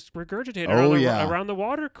regurgitate around the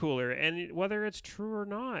water cooler, and whether it's true or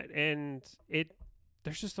not, and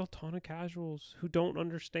there's just a ton of casuals who don't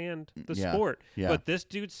understand the sport. Yeah. But this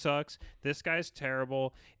dude sucks. This guy's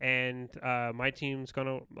terrible, and my team's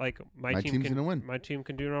gonna my team can win. My team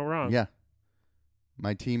can do no wrong. Yeah,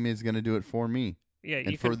 my team is gonna do it for me. Yeah, and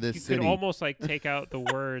you for could, this you city. could almost like take out the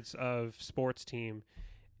words of sports team,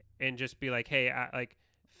 and just be like, hey,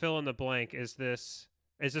 fill in the blank. Is this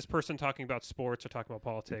person talking about sports or talking about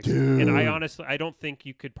politics? Dude. And I don't think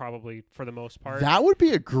you could probably, for the most part. That would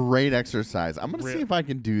be a great exercise. I'm going to see if I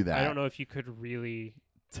can do that. I don't know if you could really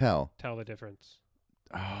tell the difference.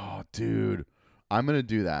 Oh, dude. I'm going to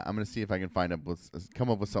do that. I'm going to see if I can come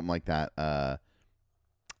up with something like that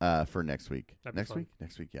for next week. Next week?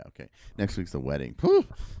 Next week, yeah, okay. Next week's the wedding. Whew.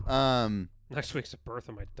 Next week's the birth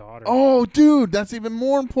of my daughter. Oh, dude, that's even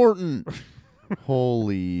more important.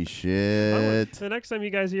 Holy shit. The next time you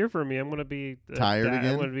guys hear from me, I'm going to be tired again?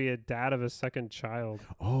 I'm going to be a dad of a second child.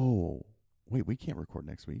 Oh, wait, we can't record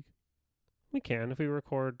next week. We can if we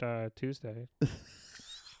record Tuesday.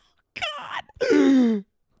 God.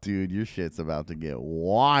 Dude, your shit's about to get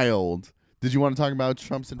wild. Did you want to talk about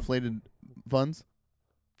Trump's inflated funds?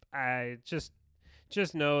 I just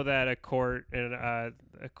know that a court in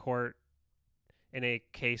a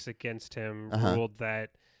case against him ruled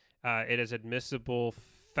that it is admissible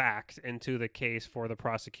fact into the case for the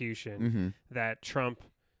prosecution that Trump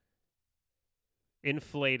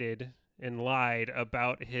inflated and lied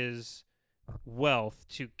about his wealth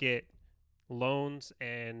to get loans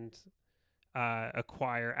and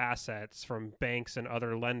acquire assets from banks and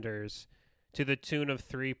other lenders to the tune of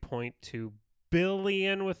 $3.2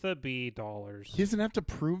 billion with a B dollars. He doesn't have to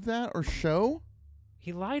prove that or show?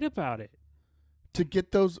 He lied about it. To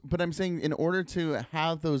get those, but I'm saying in order to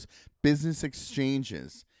have those business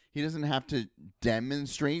exchanges, he doesn't have to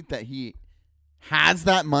demonstrate that he has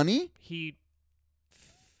that money? He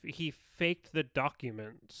faked the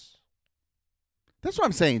documents. That's what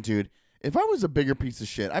I'm saying, dude. If I was a bigger piece of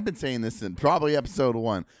shit, I've been saying this in probably episode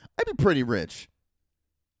 1, I'd be pretty rich.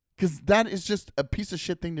 Because that is just a piece of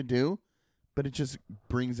shit thing to do, but it just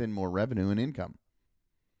brings in more revenue and income.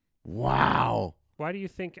 Wow. Why do you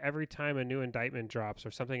think every time a new indictment drops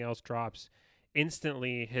or something else drops,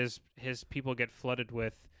 instantly his people get flooded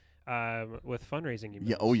with fundraising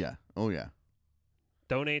emails? Yeah. Oh yeah.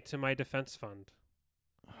 Donate to my defense fund.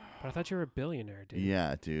 But I thought you were a billionaire, dude.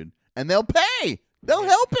 Yeah, dude. And they'll pay. They'll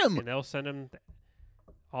help him. And they'll send him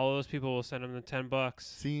All those people will send him the $10.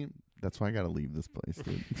 See, that's why I got to leave this place,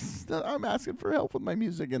 dude. I'm asking for help with my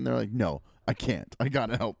music, and they're like, no, I can't. I got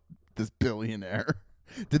to help this billionaire.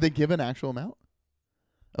 Did they give an actual amount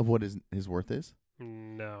of what his worth is?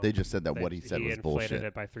 No. They just said that what he said was bullshit. He inflated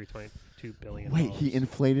it by $3.2 billion. Wait, he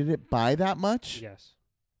inflated it by that much? Yes.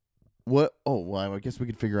 What? Oh, well, I guess we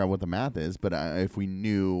could figure out what the math is, but if we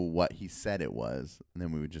knew what he said it was,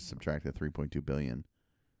 then we would just subtract the $3.2 billion.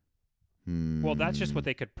 Well, that's just what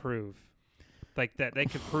they could prove. Like, that they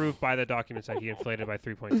could prove by the documents that he inflated by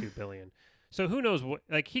 $3.2 billion. So who knows what?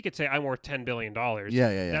 Like, he could say, I'm worth $10 billion.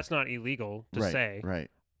 Yeah. That's not illegal to say. Right.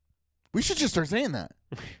 We should just start saying that.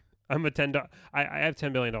 I'm a I have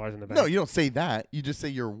 $10 billion in the bank. No, you don't say that. You just say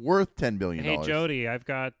you're worth $10 billion. Hey, Jody, I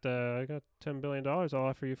got $10 billion. I'll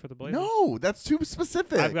offer you for the Blazers. No, that's too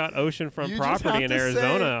specific. I've got oceanfront property in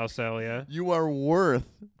Arizona. I'll sell you. You are worth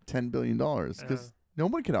 $10 billion because no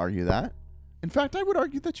one can argue that. In fact, I would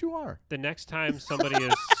argue that you are. The next time somebody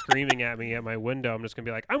is screaming at me at my window, I'm just going to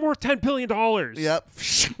be like, I'm worth $10 billion. Yep.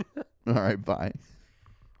 All right, bye.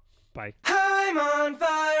 Bye. I'm on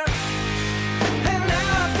fire.